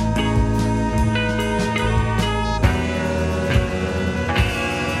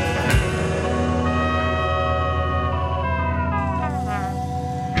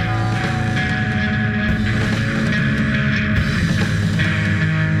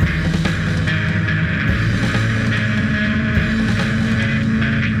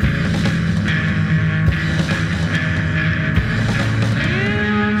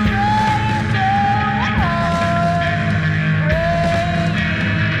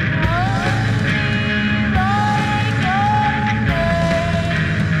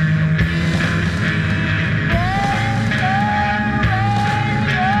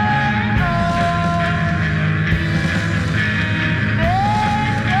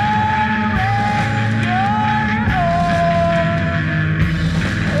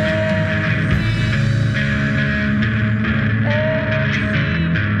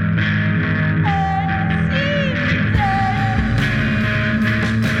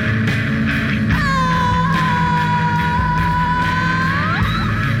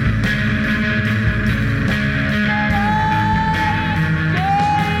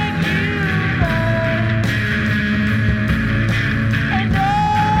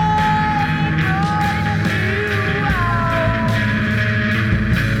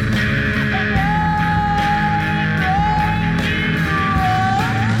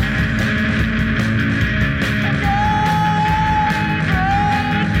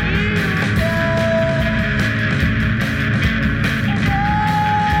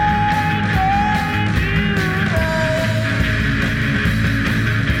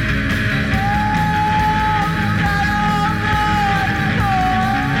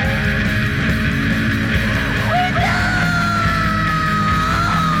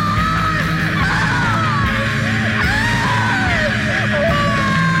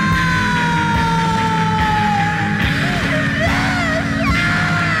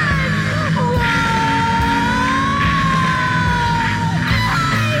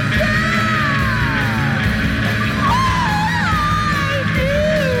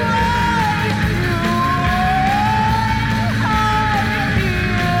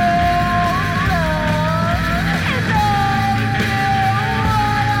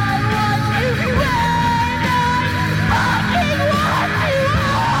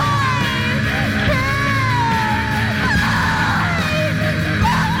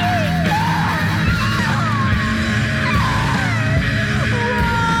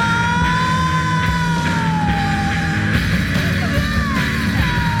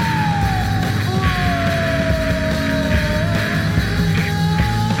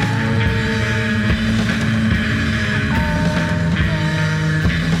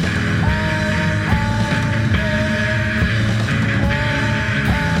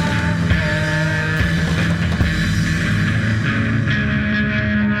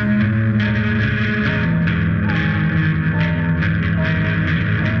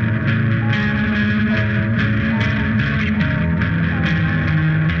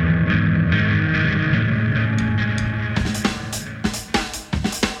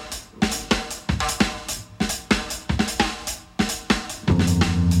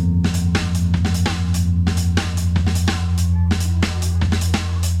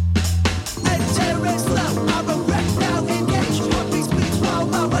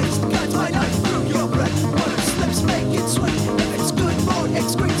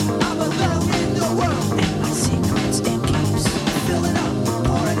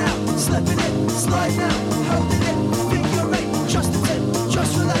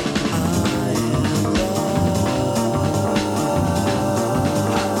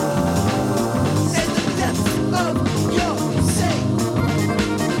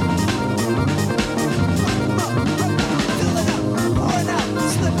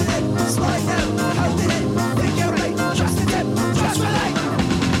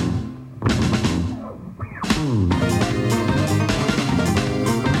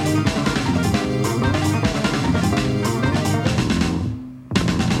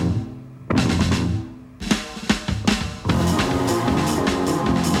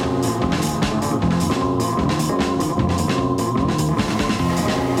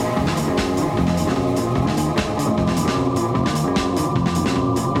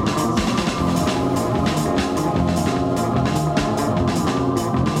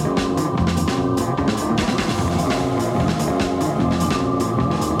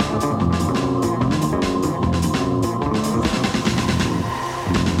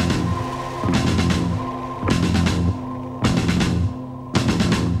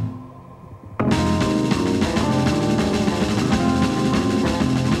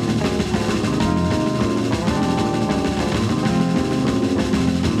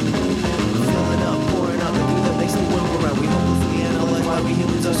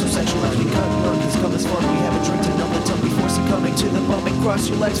 So sexuality cut work has come as far. We have a drink to numb the tongue before succumbing to the bum and cross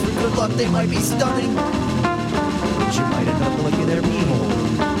your legs for good luck. They might be stunning, but you might end up licking their pee hole.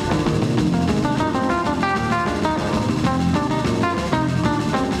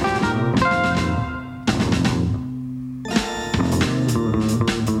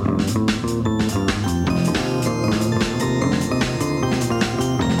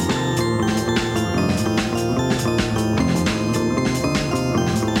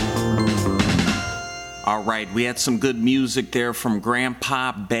 All right, we had some good music there from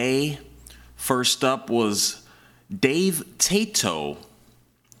Grandpa Bay. First up was Dave Tato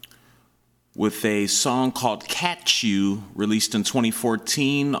with a song called Catch You, released in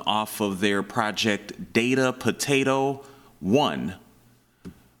 2014 off of their project Data Potato 1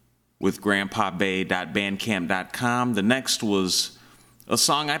 with grandpabay.bandcamp.com. The next was a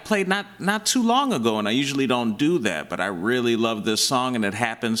song I played not too long ago, and I usually don't do that, but I really love this song, and it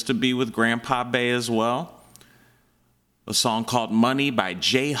happens to be with Grandpa Bay as well. A song called Money by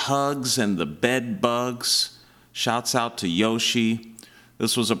J Hugs and the Bed Bugs. Shouts out to Yoshi.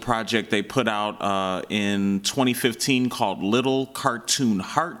 This was a project they put out in 2015 called Little Cartoon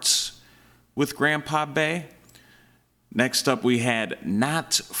Hearts with Grandpa Bay. Next up, we had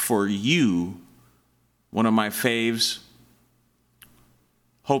Not For You, one of my faves.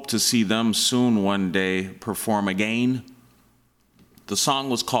 Hope to see them soon one day perform again. The song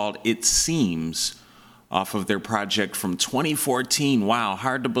was called It Seems, off of their project from 2014. Wow,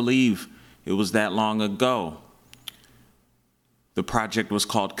 hard to believe it was that long ago. The project was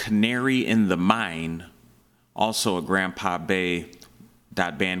called Canary in the Mine, also a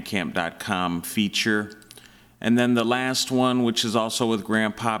grandpabay.bandcamp.com feature. And then the last one, which is also with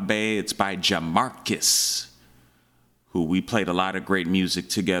Grandpa Bay, it's by Jamarcus, who we played a lot of great music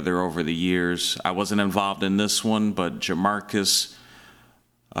together over the years. I wasn't involved in this one, but Jamarcus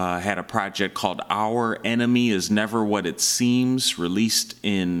had a project called Our Enemy Is Never What It Seems, released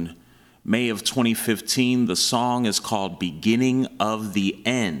in May of 2015. The song is called Beginning of the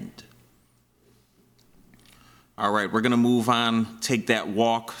End. All right, we're going to move on, take that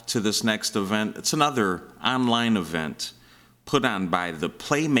walk to this next event. It's another online event put on by the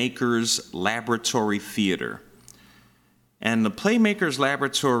Playmakers Laboratory Theater. And the Playmakers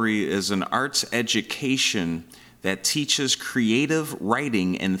Laboratory is an arts education that teaches creative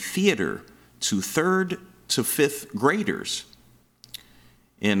writing and theater to 3rd to 5th graders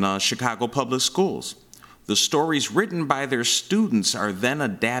in Chicago Public Schools. The stories written by their students are then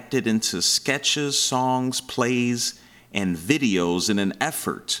adapted into sketches, songs, plays, and videos in an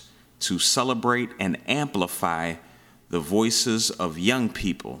effort to celebrate and amplify the voices of young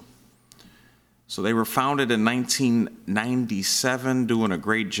people. So they were founded in 1997, doing a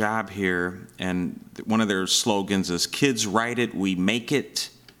great job here. And one of their slogans is, "Kids write it, we make it."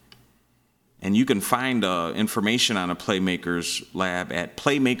 And you can find information on a Playmakers Lab at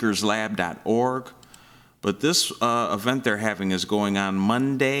playmakerslab.org. But this event they're having is going on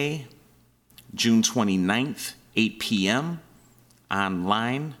Monday, June 29th, 8 p.m.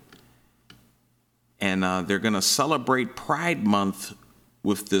 online. And they're going to celebrate Pride Month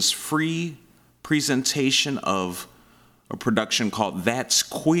with this free presentation of a production called That's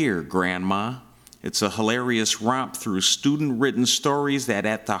Queer, Grandma. It's a hilarious romp through student-written stories that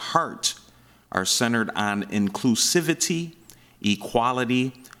at the heart are centered on inclusivity,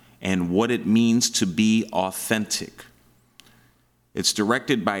 equality, and what it means to be authentic. It's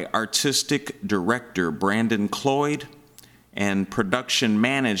directed by artistic director Brandon Cloyd and production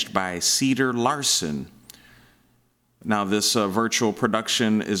managed by Cedar Larson. Now, this virtual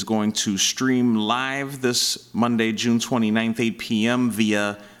production is going to stream live this Monday, June 29th, 8 p.m.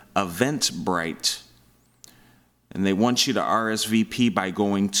 via Eventbrite. And they want you to RSVP by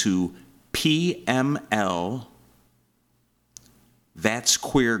going to PML, That's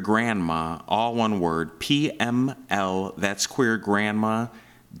Queer Grandma, all one word, PML, That's Queer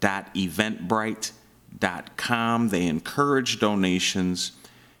Grandma.eventbrite.com. They encourage donations.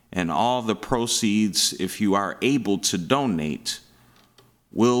 And all the proceeds, if you are able to donate,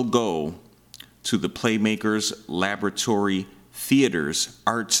 will go to the Playmakers Laboratory Theater's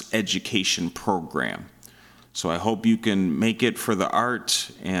Arts Education Program. So I hope you can make it for the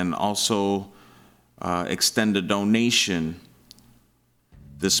art and also extend a donation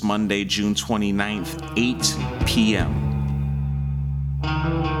this Monday, June 29th, 8 p.m.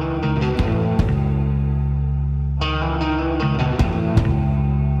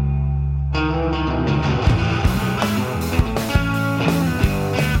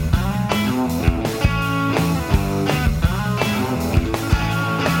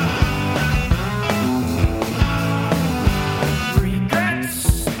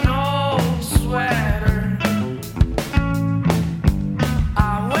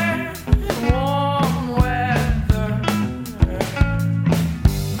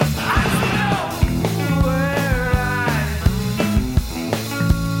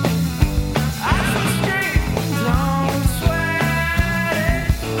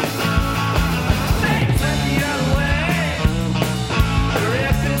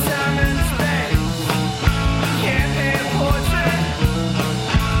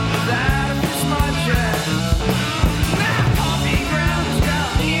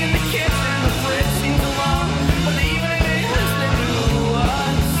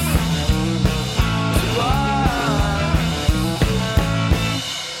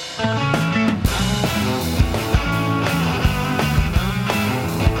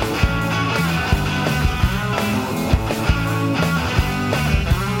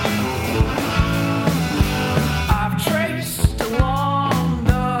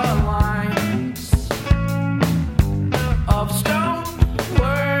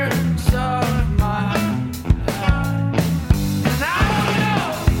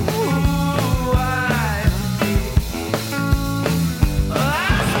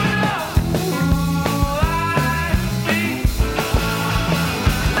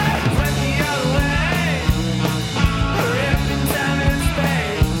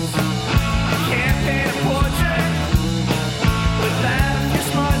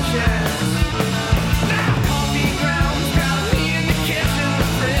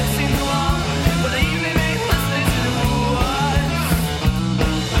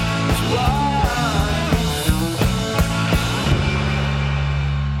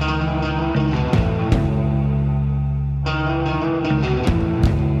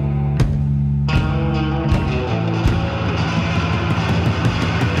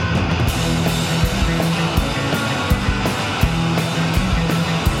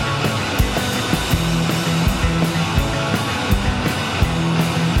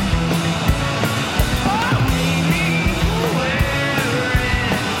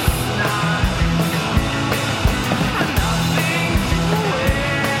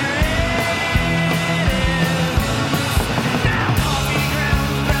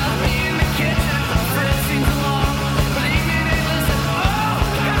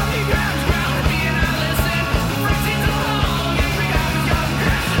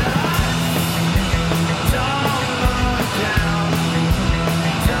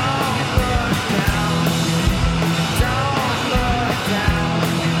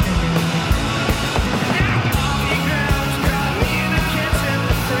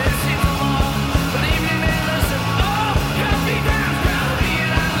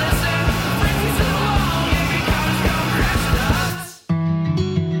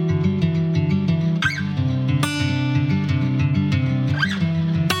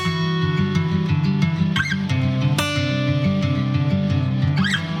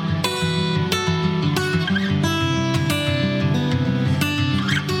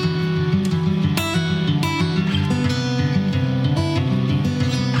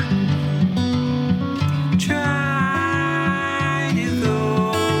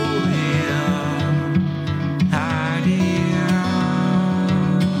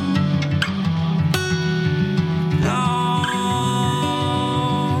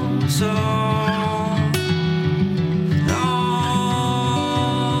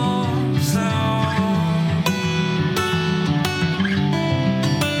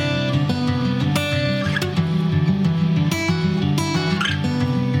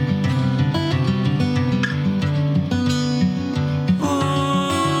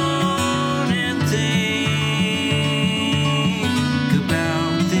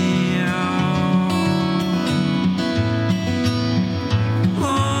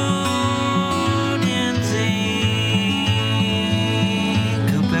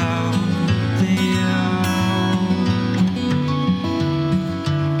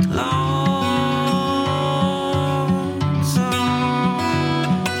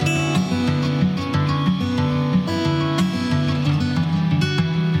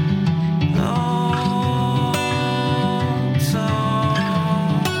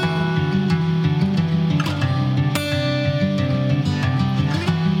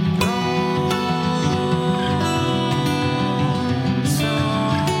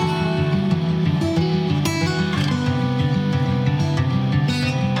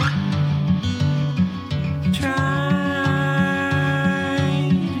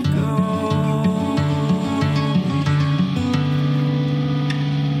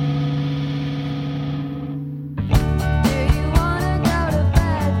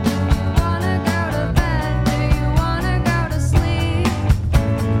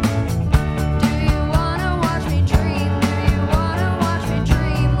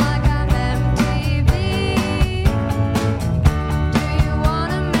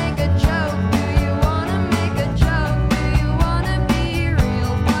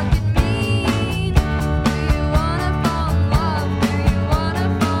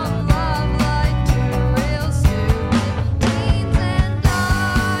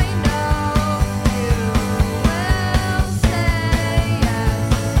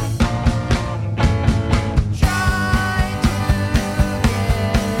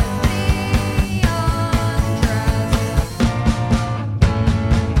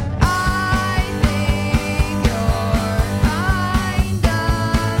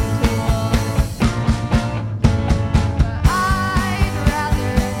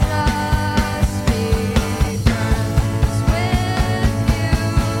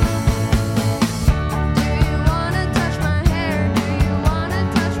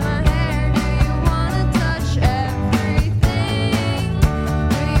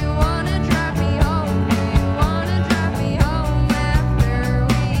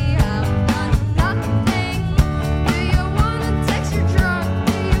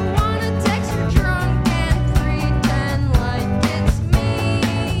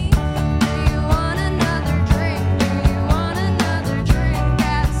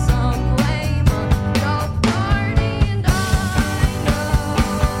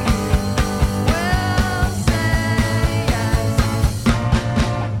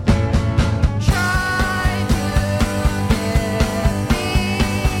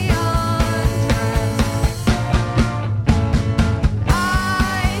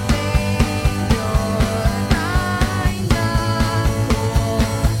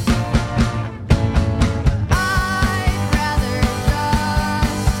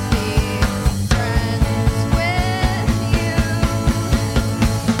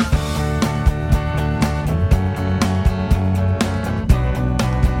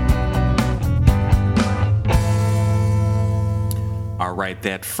 right,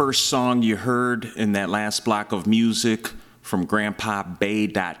 that first song you heard in that last block of music from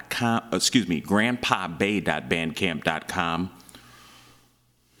grandpabay.bandcamp.com.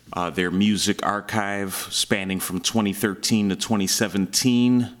 Their music archive spanning from 2013 to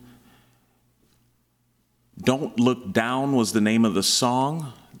 2017. Don't Look Down was the name of the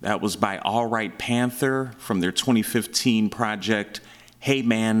song. That was by All Right Panther from their 2015 project, Hey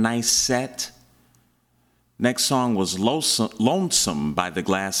Man, Nice Set. Next song was Lonesome by The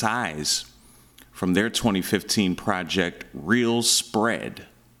Glass Eyes from their 2015 project, Real Spread.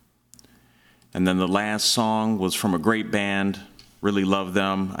 And then the last song was from a great band, really love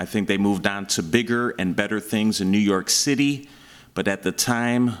them. I think they moved on to bigger and better things in New York City, but at the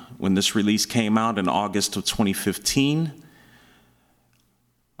time when this release came out in August of 2015,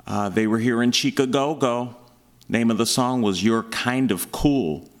 they were here in Chicago. Name of the song was You're Kind of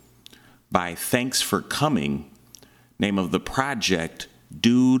Cool by Thanks for Coming. Name of the project,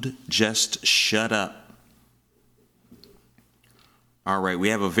 Dude, Just Shut Up. All right, we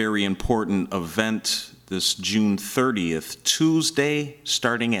have a very important event this June 30th, Tuesday,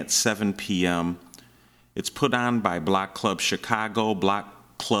 starting at 7 p.m. It's put on by Block Club Chicago,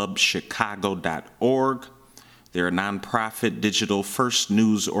 blockclubchicago.org. They're a nonprofit digital first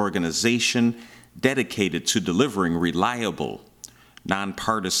news organization dedicated to delivering reliable,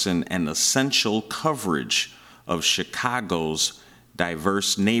 nonpartisan, and essential coverage of Chicago's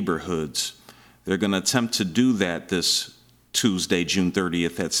diverse neighborhoods. They're going to attempt to do that this Tuesday, June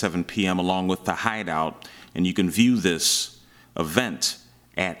 30th at 7 p.m. along with The Hideout, and you can view this event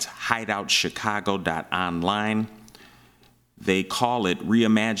at hideoutchicago.online. They call it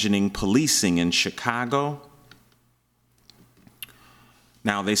Reimagining Policing in Chicago.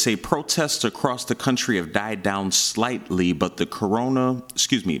 Now, they say protests across the country have died down slightly, but the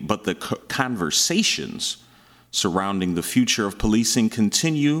conversations surrounding the future of policing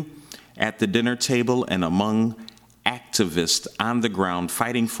continue at the dinner table and among activists on the ground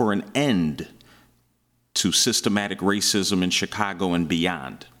fighting for an end to systematic racism in Chicago and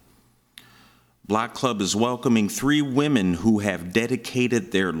beyond. Block Club is welcoming 3 women who have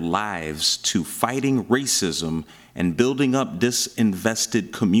dedicated their lives to fighting racism and building up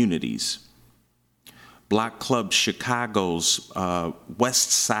disinvested communities. Block Club Chicago's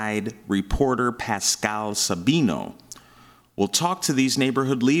West Side reporter Pascal Sabino will talk to these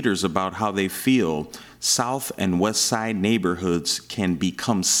neighborhood leaders about how they feel South and West Side neighborhoods can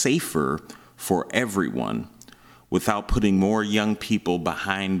become safer for everyone without putting more young people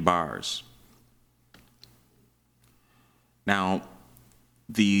behind bars. Now,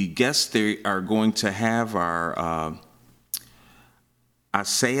 the guests they are going to have are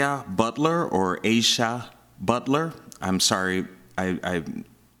Asaya Butler or Aisha Butler. I'm sorry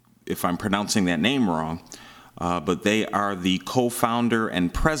if I'm pronouncing that name wrong, but they are the co-founder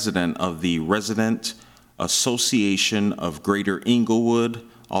and president of the Resident Association of Greater Inglewood,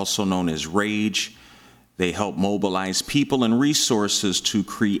 also known as RAGE. They help mobilize people and resources to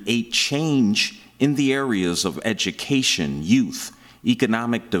create change in the areas of education, youth,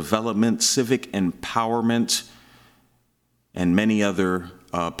 economic development, civic empowerment, and many other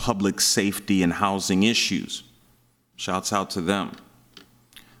public safety and housing issues. Shouts out to them.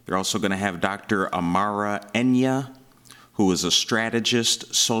 They're also going to have Dr. Amara Enya, who is a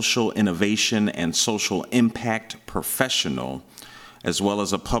strategist, social innovation, and social impact professional, as well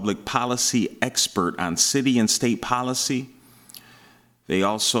as a public policy expert on city and state policy. They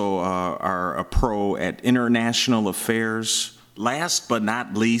also are a pro at international affairs. Last but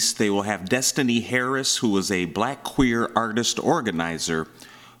not least, they will have Destiny Harris, who is a Black queer artist organizer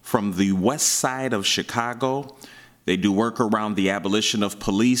from the West Side of Chicago. They do work around the abolition of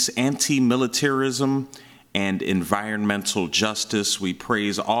police, anti-militarism, and environmental justice. We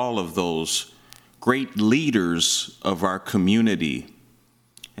praise all of those great leaders of our community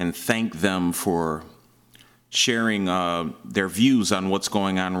and thank them for sharing their views on what's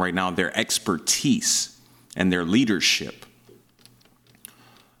going on right now, their expertise and their leadership.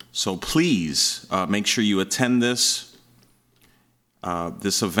 So please make sure you attend this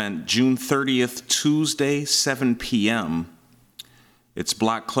event, June 30th, Tuesday, 7 p.m. It's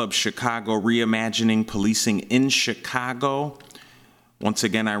Block Club Chicago, Reimagining Policing in Chicago. Once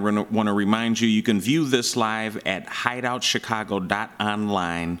again, I want to remind you, you can view this live at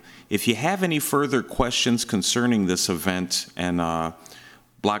hideoutchicago.online. If you have any further questions concerning this event and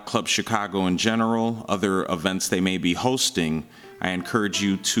Block Club Chicago in general, other events they may be hosting, I encourage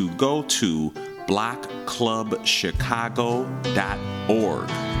you to go to blockclubchicago.org.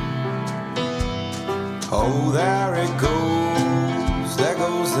 Oh, there it goes, there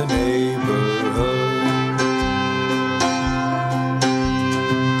goes the neighborhood.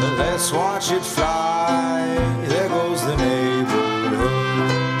 Let's watch it fly, there goes the neighborhood.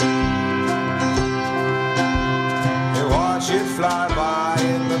 And watch it fly by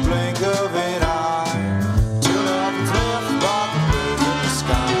in the blink of an eye, till up the cliff above in the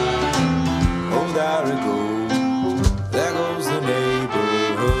sky. Oh, there it goes, there goes the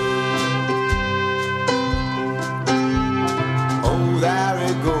neighborhood. Oh, there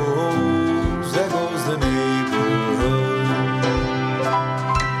it goes, there goes the neighborhood.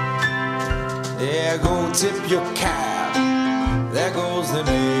 There go tip your cap, there goes the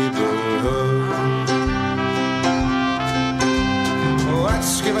neighborhood.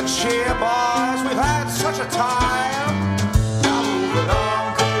 Let's give a cheer, boys, we've had such a time. Now move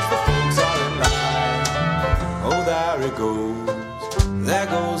along, cause the folks are in line. Oh, there it goes, there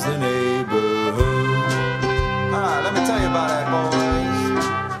goes the neighborhood. Alright, let me tell you about that, boys.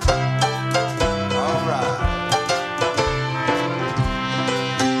 Alright.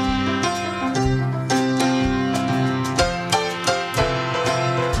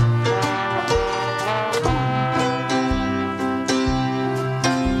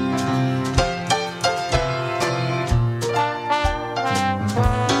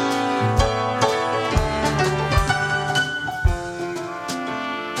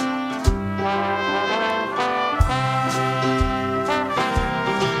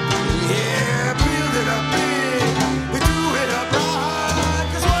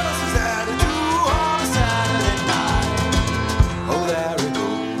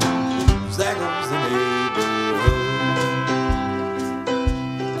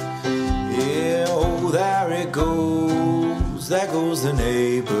 goes the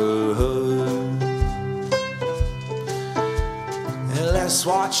neighborhood. And let's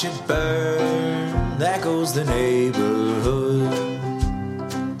watch it burn. There goes the neighborhood.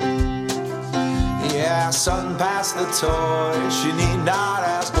 Yeah, son, pass the torch. You need not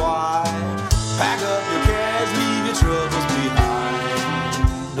ask why. Pack up your cares, leave your troubles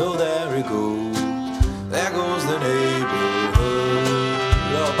behind. Oh, there it goes. There goes the neighborhood.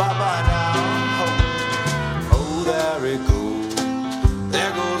 Oh, bye-bye now. Oh, there it goes.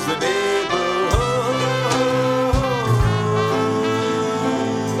 There goes the neighborhood.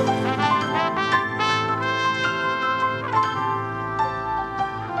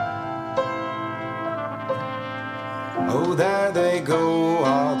 Oh, there they go,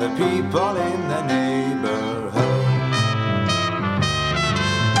 all the people in the neighborhood.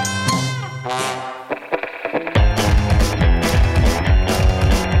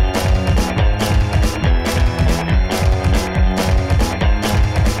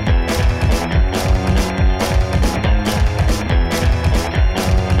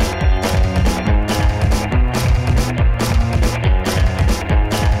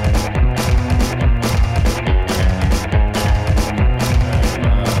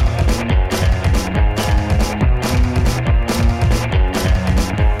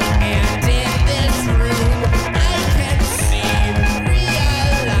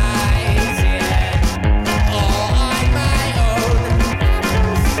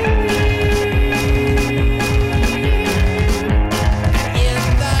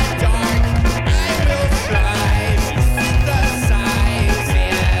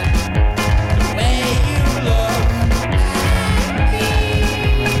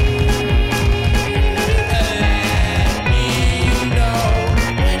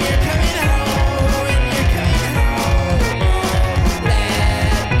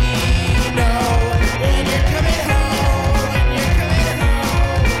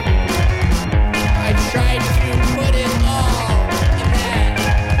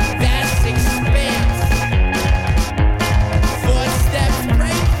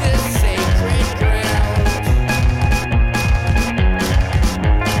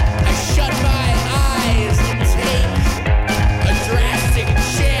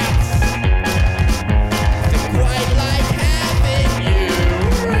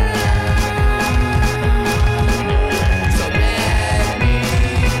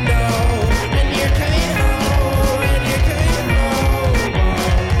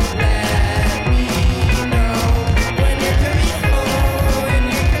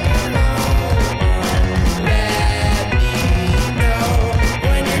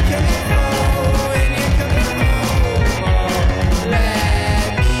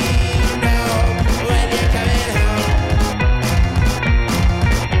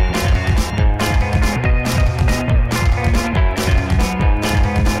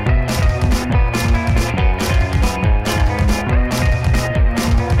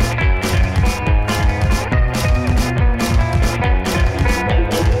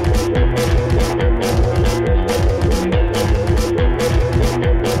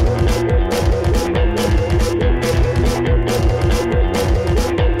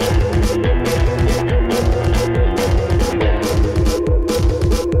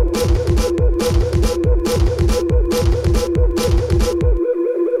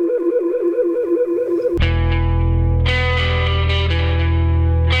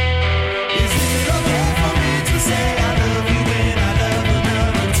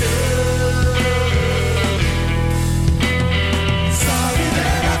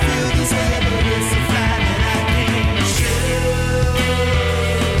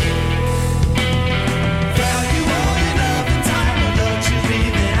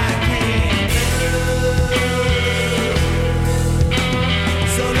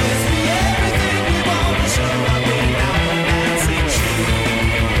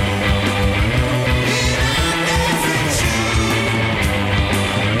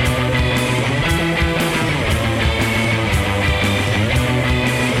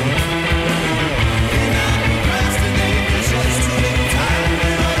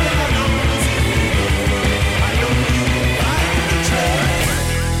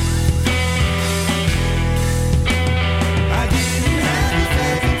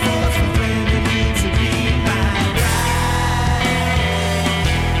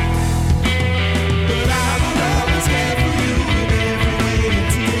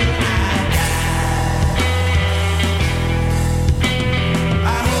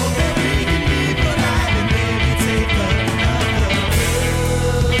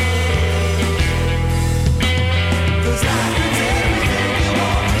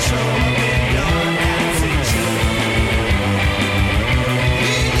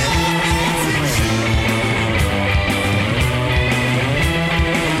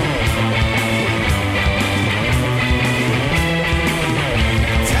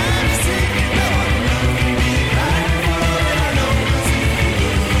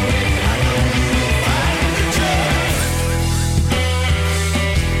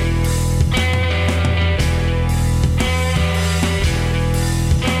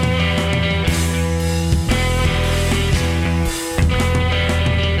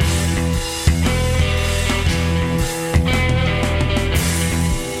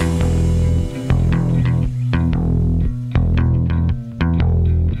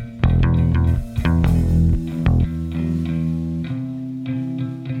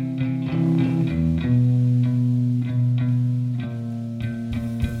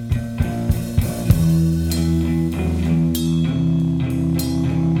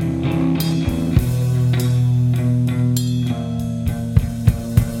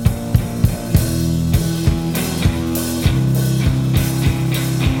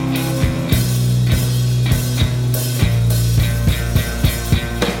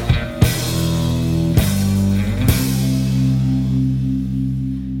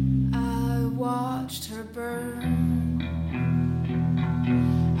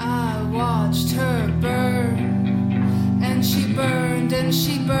 watched her burn, and she burned, and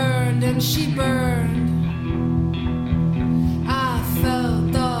she burned, and she burned. I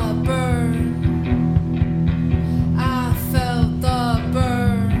felt the burn. I felt the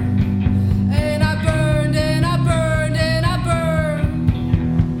burn. And I burned, and I burned, and I burned.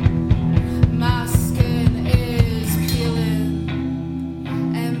 My skin is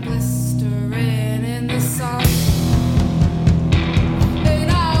peeling and blistering in the sun.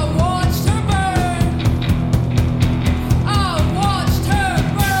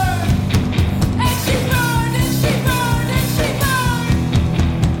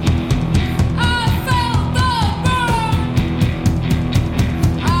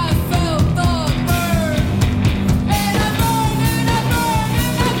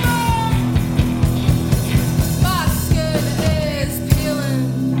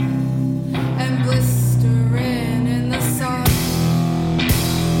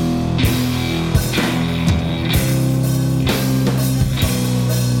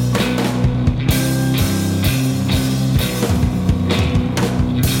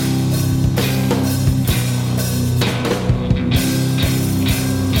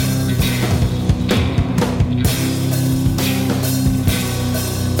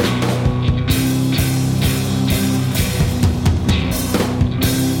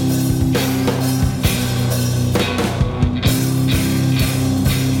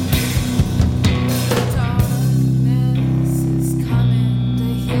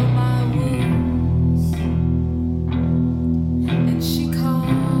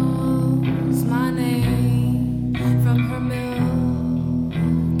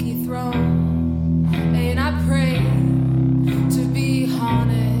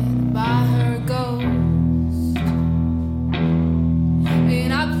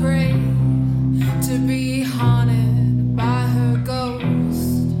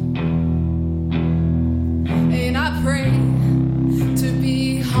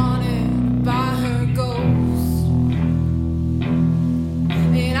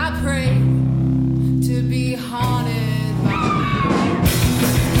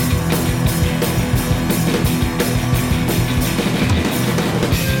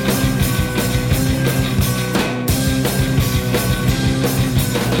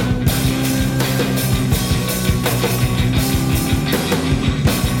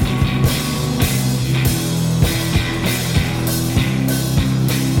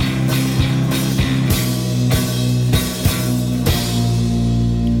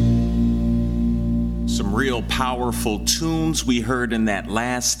 Powerful tunes we heard in that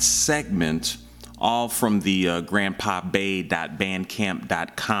last segment, all from the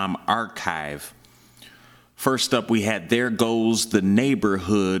grandpabay.bandcamp.com archive. First up, we had There Goes the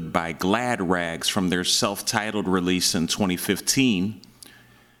Neighborhood by Glad Rags from their self-titled release in 2015.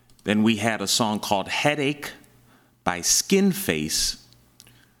 Then we had a song called Headache by Skinface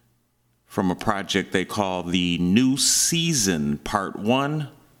from a project they call The New Season Part 1,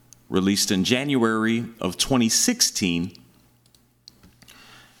 released in January of 2016.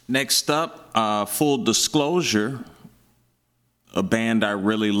 Next up, Full Disclosure, a band I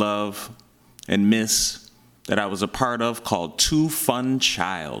really love and miss that I was a part of called Too Fun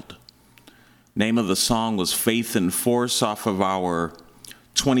Child. Name of the song was Faith and Force off of our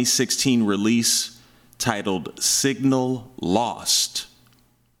 2016 release titled Signal Lost.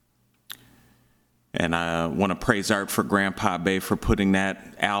 And I want to praise Art for Grandpa Bay for putting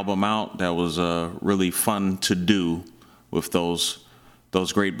that album out. That was really fun to do with those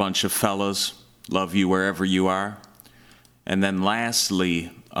great bunch of fellas. Love you wherever you are. And then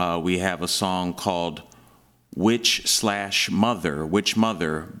lastly, we have a song called Witch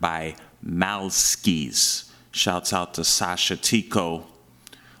Mother by Malskis. Shouts out to Sasha Tico,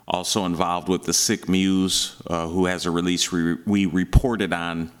 also involved with the Sick Muse, who has a release we reported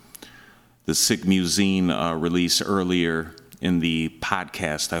on the Sick Musine release earlier in the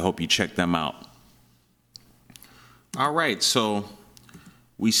podcast. I hope you check them out. All right, so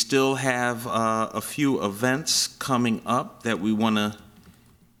we still have a few events coming up that we want to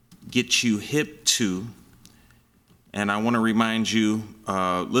get you hip to. And I want to remind you,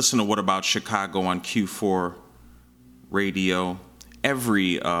 listen to What About Chicago on Q4 Radio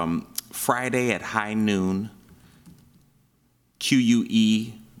every Friday at high noon,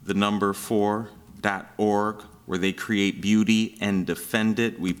 QUE, the number 4.org, where they create beauty and defend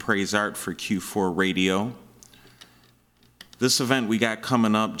it. We praise Art for Q4 Radio. This event we got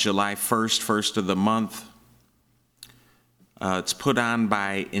coming up July 1st, first of the month. It's put on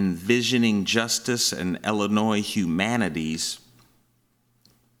by Envisioning Justice and Illinois Humanities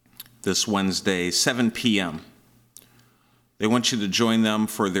this Wednesday, 7 p.m. They want you to join them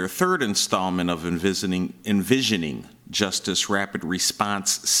for their third installment of Envisioning Justice Rapid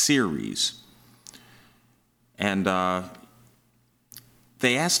Response series. And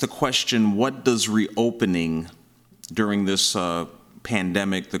they asked the question, what does reopening during this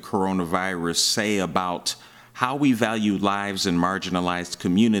pandemic, the coronavirus, say about how we value lives in marginalized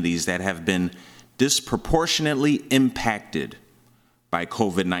communities that have been disproportionately impacted by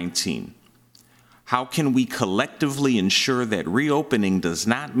COVID-19? How can we collectively ensure that reopening does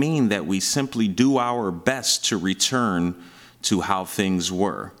not mean that we simply do our best to return to how things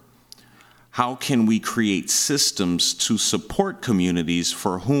were? How can we create systems to support communities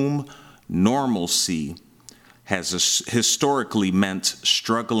for whom normalcy has historically meant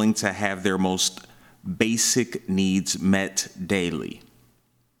struggling to have their most basic needs met daily?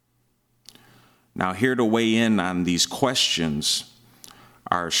 Now, here to weigh in on these questions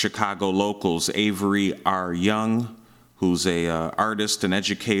are Chicago locals Avery R. Young, who's a artist and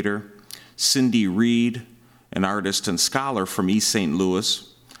educator, Cindy Reed, an artist and scholar from East St.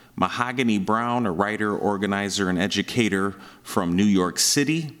 Louis, Mahogany Brown, a writer, organizer, and educator from New York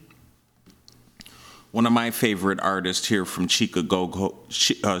City, one of my favorite artists here from Chicago,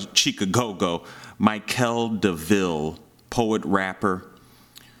 Michael DeVille, poet, rapper,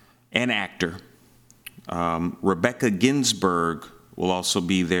 and actor. Rebecca Ginsburg will also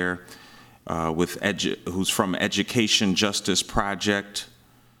be there, who's from Education Justice Project,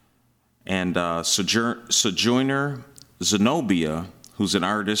 and Sojourner Zenobia, who's an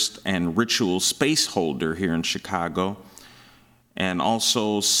artist and ritual space holder here in Chicago, and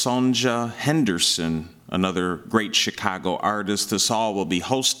also Sonja Henderson, another great Chicago artist. This all will be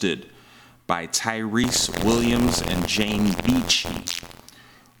hosted by Tyrese Williams and Jane Beachy,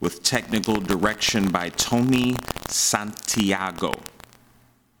 with technical direction by Tony Santiago.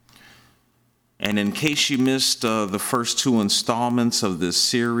 And in case you missed the first two installments of this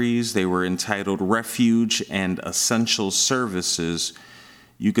series, they were entitled Refuge and Essential Services.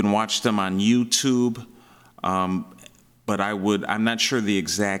 You can watch them on YouTube, but I'm not sure the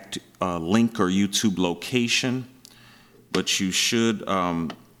exact link or YouTube location, but you should,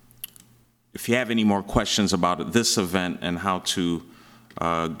 if you have any more questions about this event and how to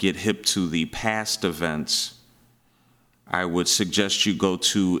get hip to the past events, I would suggest you go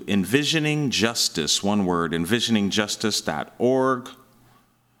to Envisioning Justice, one word, envisioningjustice.org,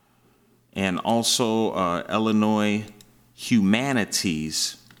 and also Illinois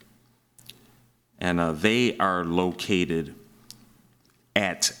Humanities, and they are located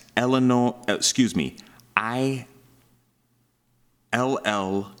at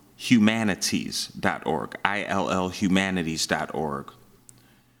illhumanities.org.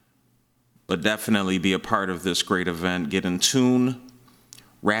 But definitely be a part of this great event. Get in tune.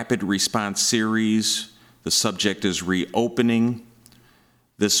 Rapid Response Series. The subject is reopening.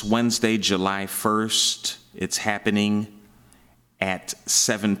 This Wednesday, July 1st, it's happening at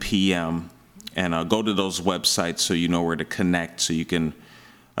 7 p.m. And go to those websites so you know where to connect so you can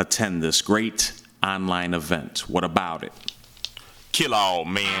attend this great online event. What about it? Kill all,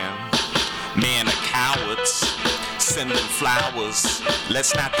 man. Men are cowards. Send them flowers.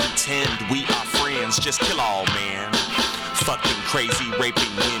 Let's not pretend we are friends. Just kill all, man. Fucking crazy,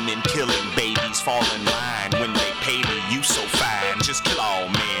 raping women, killing babies. Fall in line when they pay me. You so fine. Just kill all,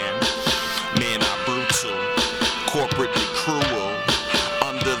 man. Men are brutal, corporately cruel.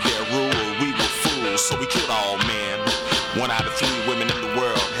 Under their rule, we were fools, so we killed all, man. 1 out of 3 women in the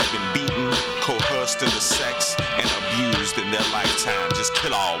world have been beaten, coerced into sex, and abused in their lifetime. Just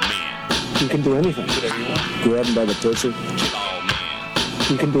kill all, man. You can do anything. Whatever you want. Grab him by the pussy. Kill all,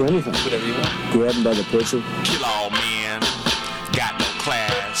 man. You can do anything. Whatever you want. Grab him by the pussy. Kill all, man. Got no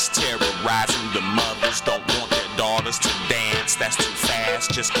class. Terrorizing the mothers. Don't want their daughters to dance. That's too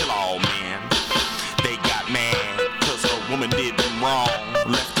fast. Just kill all, man. They got mad because a woman did them wrong.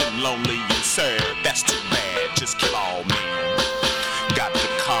 Left him lonely and sad. That's too bad. Just kill all, man. Got the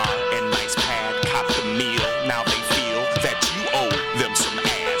car and nice pad. Cop the meal. Now they feel that you owe them some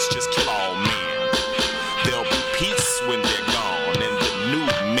ass. Just kill all, man. There'll be peace when they're gone, and the new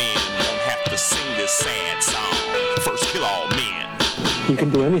men won't have to sing this sad song. First, kill all men. You can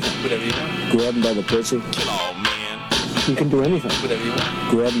do anything. Whatever you want. Grab him by the pussy. Kill all men. You can do anything. Whatever you want.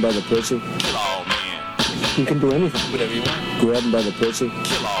 Grab him by the pussy. Kill all men. You can do anything. Whatever you want. Grab him by the pussy.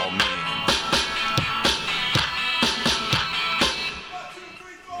 Kill all men.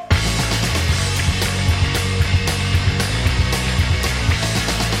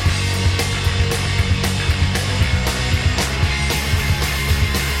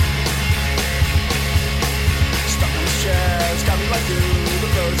 Got me like you, the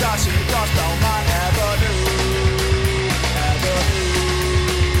roads I see across Belmont Avenue. As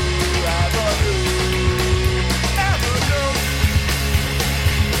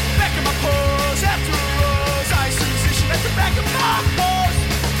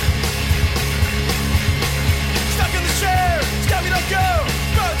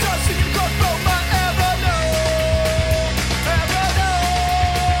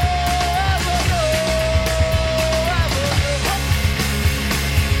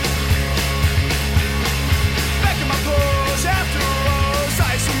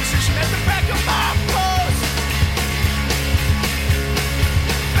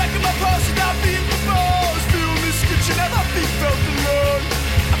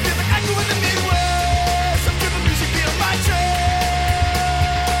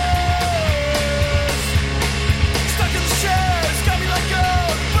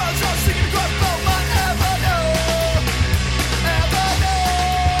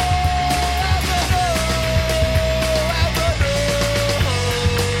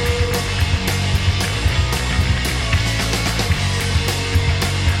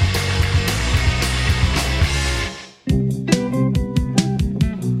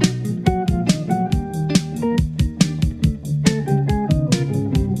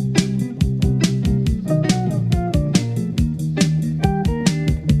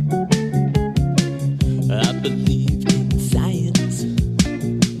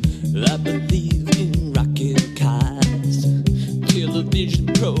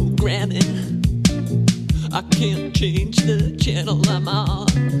programming. I can't change the channel I'm on.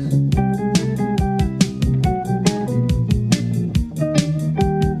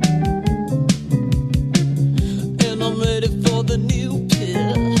 And I'm ready for the new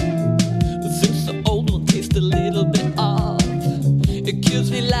pill. Since the old one tastes a little bit off, it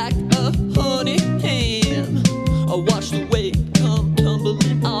kills me like a honey ham. I watch the weight come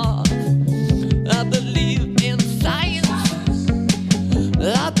tumbling off. I believe in science.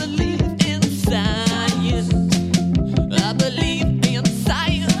 I believe in science. I believe in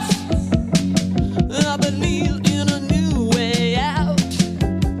science. I believe in a new way out.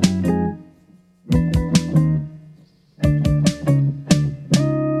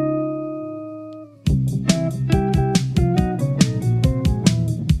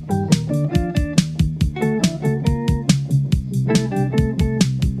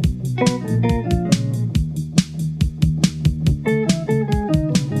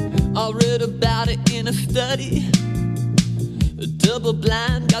 I read about it in a study. Double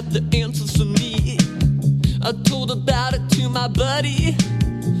blind got the answers for me. I told about it to my buddy.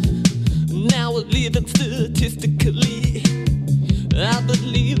 Now we're living statistically. I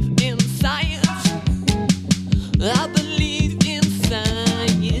believe in science. I believe in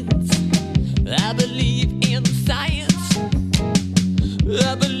science. I believe in science.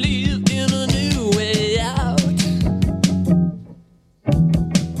 I believe in a new way out.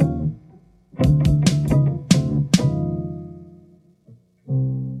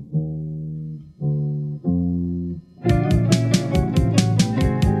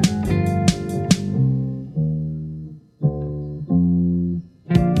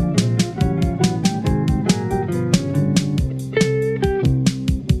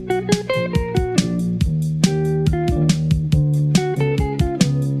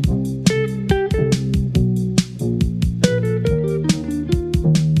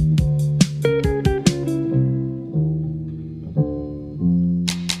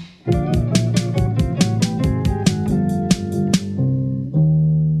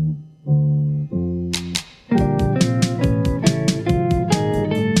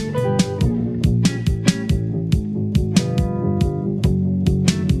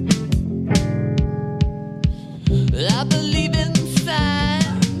 I believe in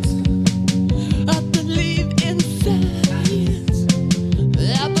science. I believe in science.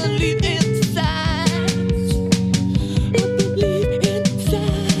 I believe in science. I believe in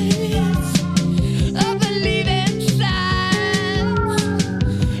science. I believe in science.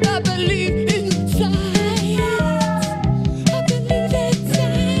 I believe in science. I believe in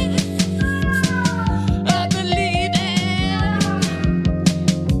science. I believe in.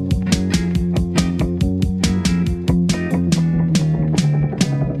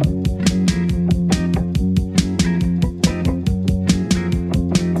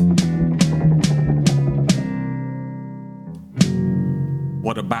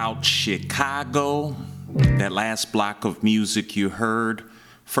 What about Chicago? That last block of music you heard.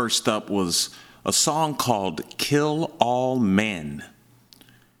 First up was a song called Kill All Men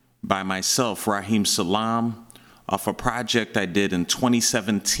by myself, Raheem Salam, off a project I did in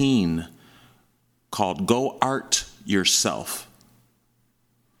 2017 called Go Art Yourself.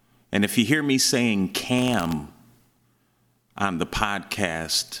 And if you hear me saying CAM on the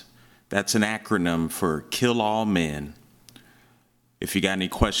podcast, that's an acronym for Kill All Men. If you got any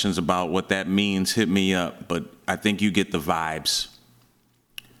questions about what that means, hit me up, but I think you get the vibes.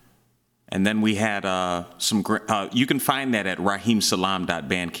 And then we had you can find that at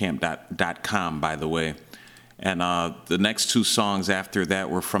raheemsalam.bandcamp.com, by the way. And the next two songs after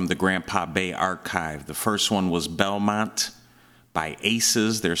that were from the Grandpa Bay archive. The first one was Belmont by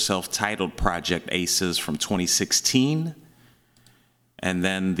Aces, their self-titled project Aces from 2016. And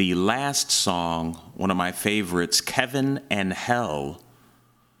then the last song, one of my favorites, Kevin and Hell,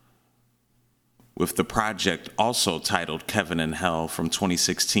 with the project also titled Kevin and Hell from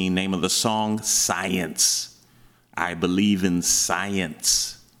 2016. Name of the song, Science. I Believe in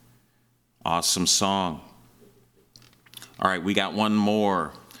Science. Awesome song. All right, we got one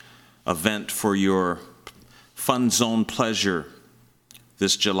more event for your Fun Zone pleasure.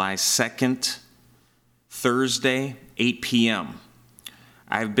 This July 2nd, Thursday, 8 p.m.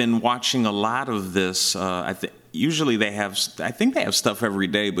 I've been watching a lot of this. Usually they have, I think they have stuff every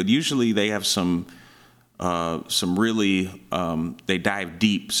day, but usually they have some really, they dive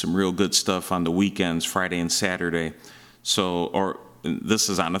deep, some real good stuff on the weekends, Friday and Saturday. So, this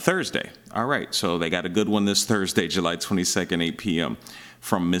is on a Thursday. All right, so they got a good one this Thursday, July 22nd, 8 p.m.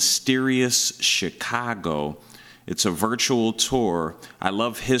 from Mysterious Chicago. It's a virtual tour. I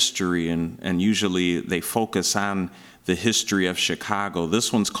love history, and usually they focus on the history of Chicago.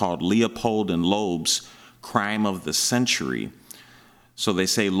 This one's called Leopold and Loeb's Crime of the Century. So they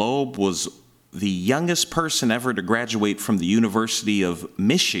say Loeb was the youngest person ever to graduate from the University of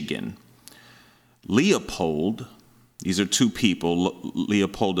Michigan. Leopold, these are two people,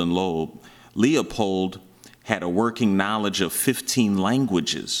 Leopold and Loeb. Leopold had a working knowledge of 15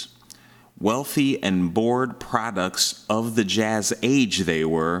 languages. Wealthy and bored products of the jazz age they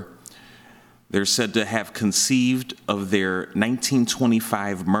were. They're said to have conceived of their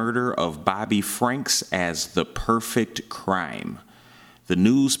 1925 murder of Bobby Franks as the perfect crime. The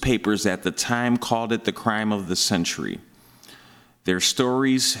newspapers at the time called it the crime of the century. Their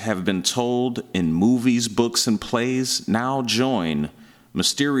stories have been told in movies, books, and plays. Now join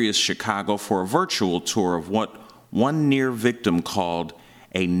Mysterious Chicago for a virtual tour of what one near victim called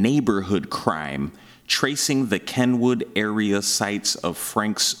a neighborhood crime, tracing the Kenwood area sites of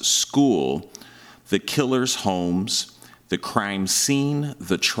Frank's school, the killer's homes, the crime scene,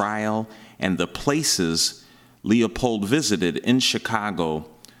 the trial, and the places Leopold visited in Chicago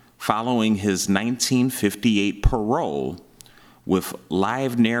following his 1958 parole, with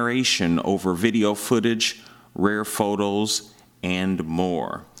live narration over video footage, rare photos, and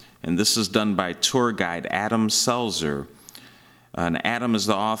more. And this is done by tour guide Adam Selzer. And Adam is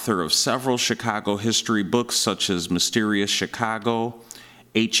the author of several Chicago history books, such as Mysterious Chicago,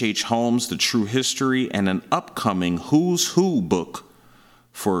 H.H. Holmes, The True History, and an upcoming Who's Who book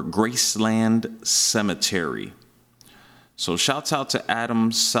for Graceland Cemetery. So shouts out to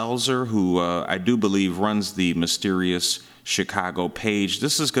Adam Selzer, who I do believe runs the Mysterious Chicago page.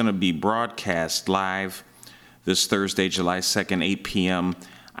 This is going to be broadcast live this Thursday, July 2nd, 8 p.m.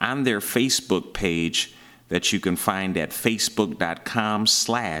 on their Facebook page that you can find at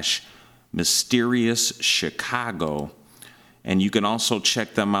facebook.com/MysteriousChicago. And you can also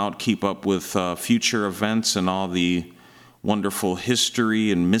check them out, keep up with future events and all the wonderful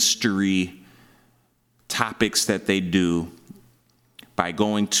history and mystery topics that they do by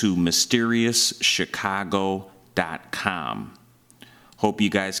going to MysteriousChicago.com. Hope you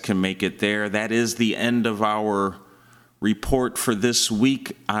guys can make it there. That is the end of our report for this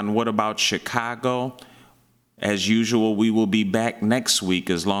week on What About Chicago. As usual, we will be back next week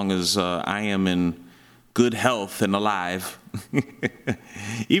as long as I am in good health and alive.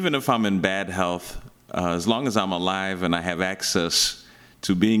 Even if I'm in bad health, as long as I'm alive and I have access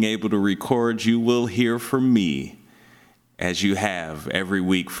to being able to record, you will hear from me as you have every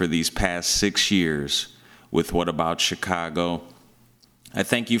week for these past 6 years with What About Chicago. I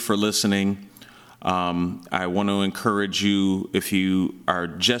thank you for listening. I want to encourage you, if you are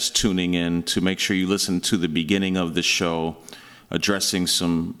just tuning in, to make sure you listen to the beginning of the show, addressing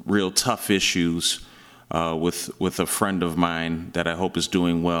some real tough issues with a friend of mine that I hope is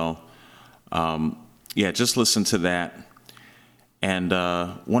doing well. Just listen to that. And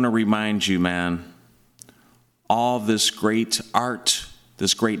want to remind you, man, all this great art,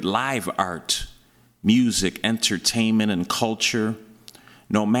 this great live art, music, entertainment, and culture,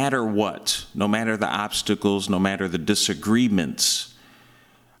 no matter what, no matter the obstacles, no matter the disagreements,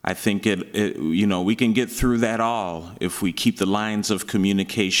 I think we can get through that all if we keep the lines of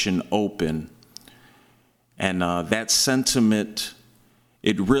communication open. And that sentiment,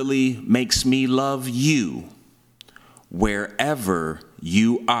 it really makes me love you wherever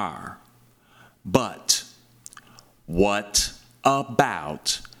you are. But what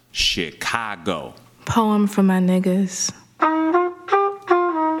about Chicago? Poem for my niggas.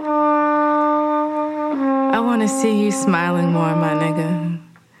 I want to see you smiling more, my nigga.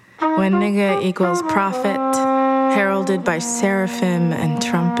 When nigga equals prophet, heralded by seraphim and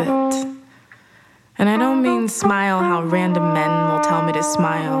trumpet. And I don't mean smile how random men will tell me to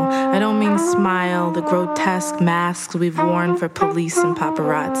smile. I don't mean smile the grotesque masks we've worn for police and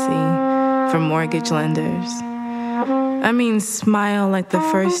paparazzi, for mortgage lenders. I mean smile like the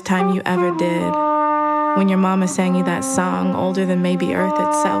first time you ever did, when your mama sang you that song, older than maybe Earth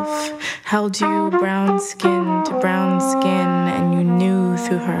itself, held you brown skin to brown skin, and you knew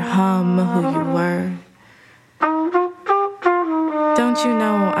through her hum who you were. Don't you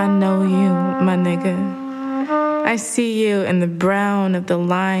know I know you, my nigga? I see you in the brown of the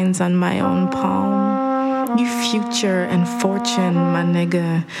lines on my own palm. You future and fortune, my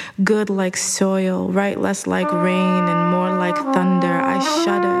nigga. Good like soil, right less like rain and more like thunder. I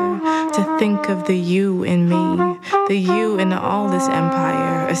shudder to think of the you in me, the you in all this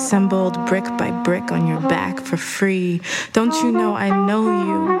empire, assembled brick by brick on your back for free. Don't you know I know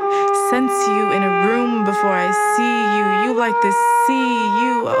you? Sense you in a room before I see you. You like the sea,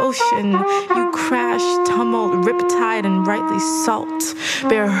 you ocean. You crash, tumult, riptide, and rightly salt.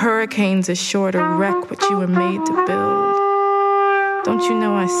 Bear hurricanes ashore to wreck what you were made to build. Don't you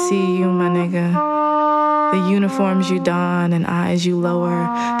know I see you, my nigga? The uniforms you don and eyes you lower.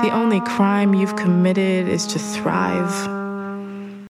 The only crime you've committed is to thrive.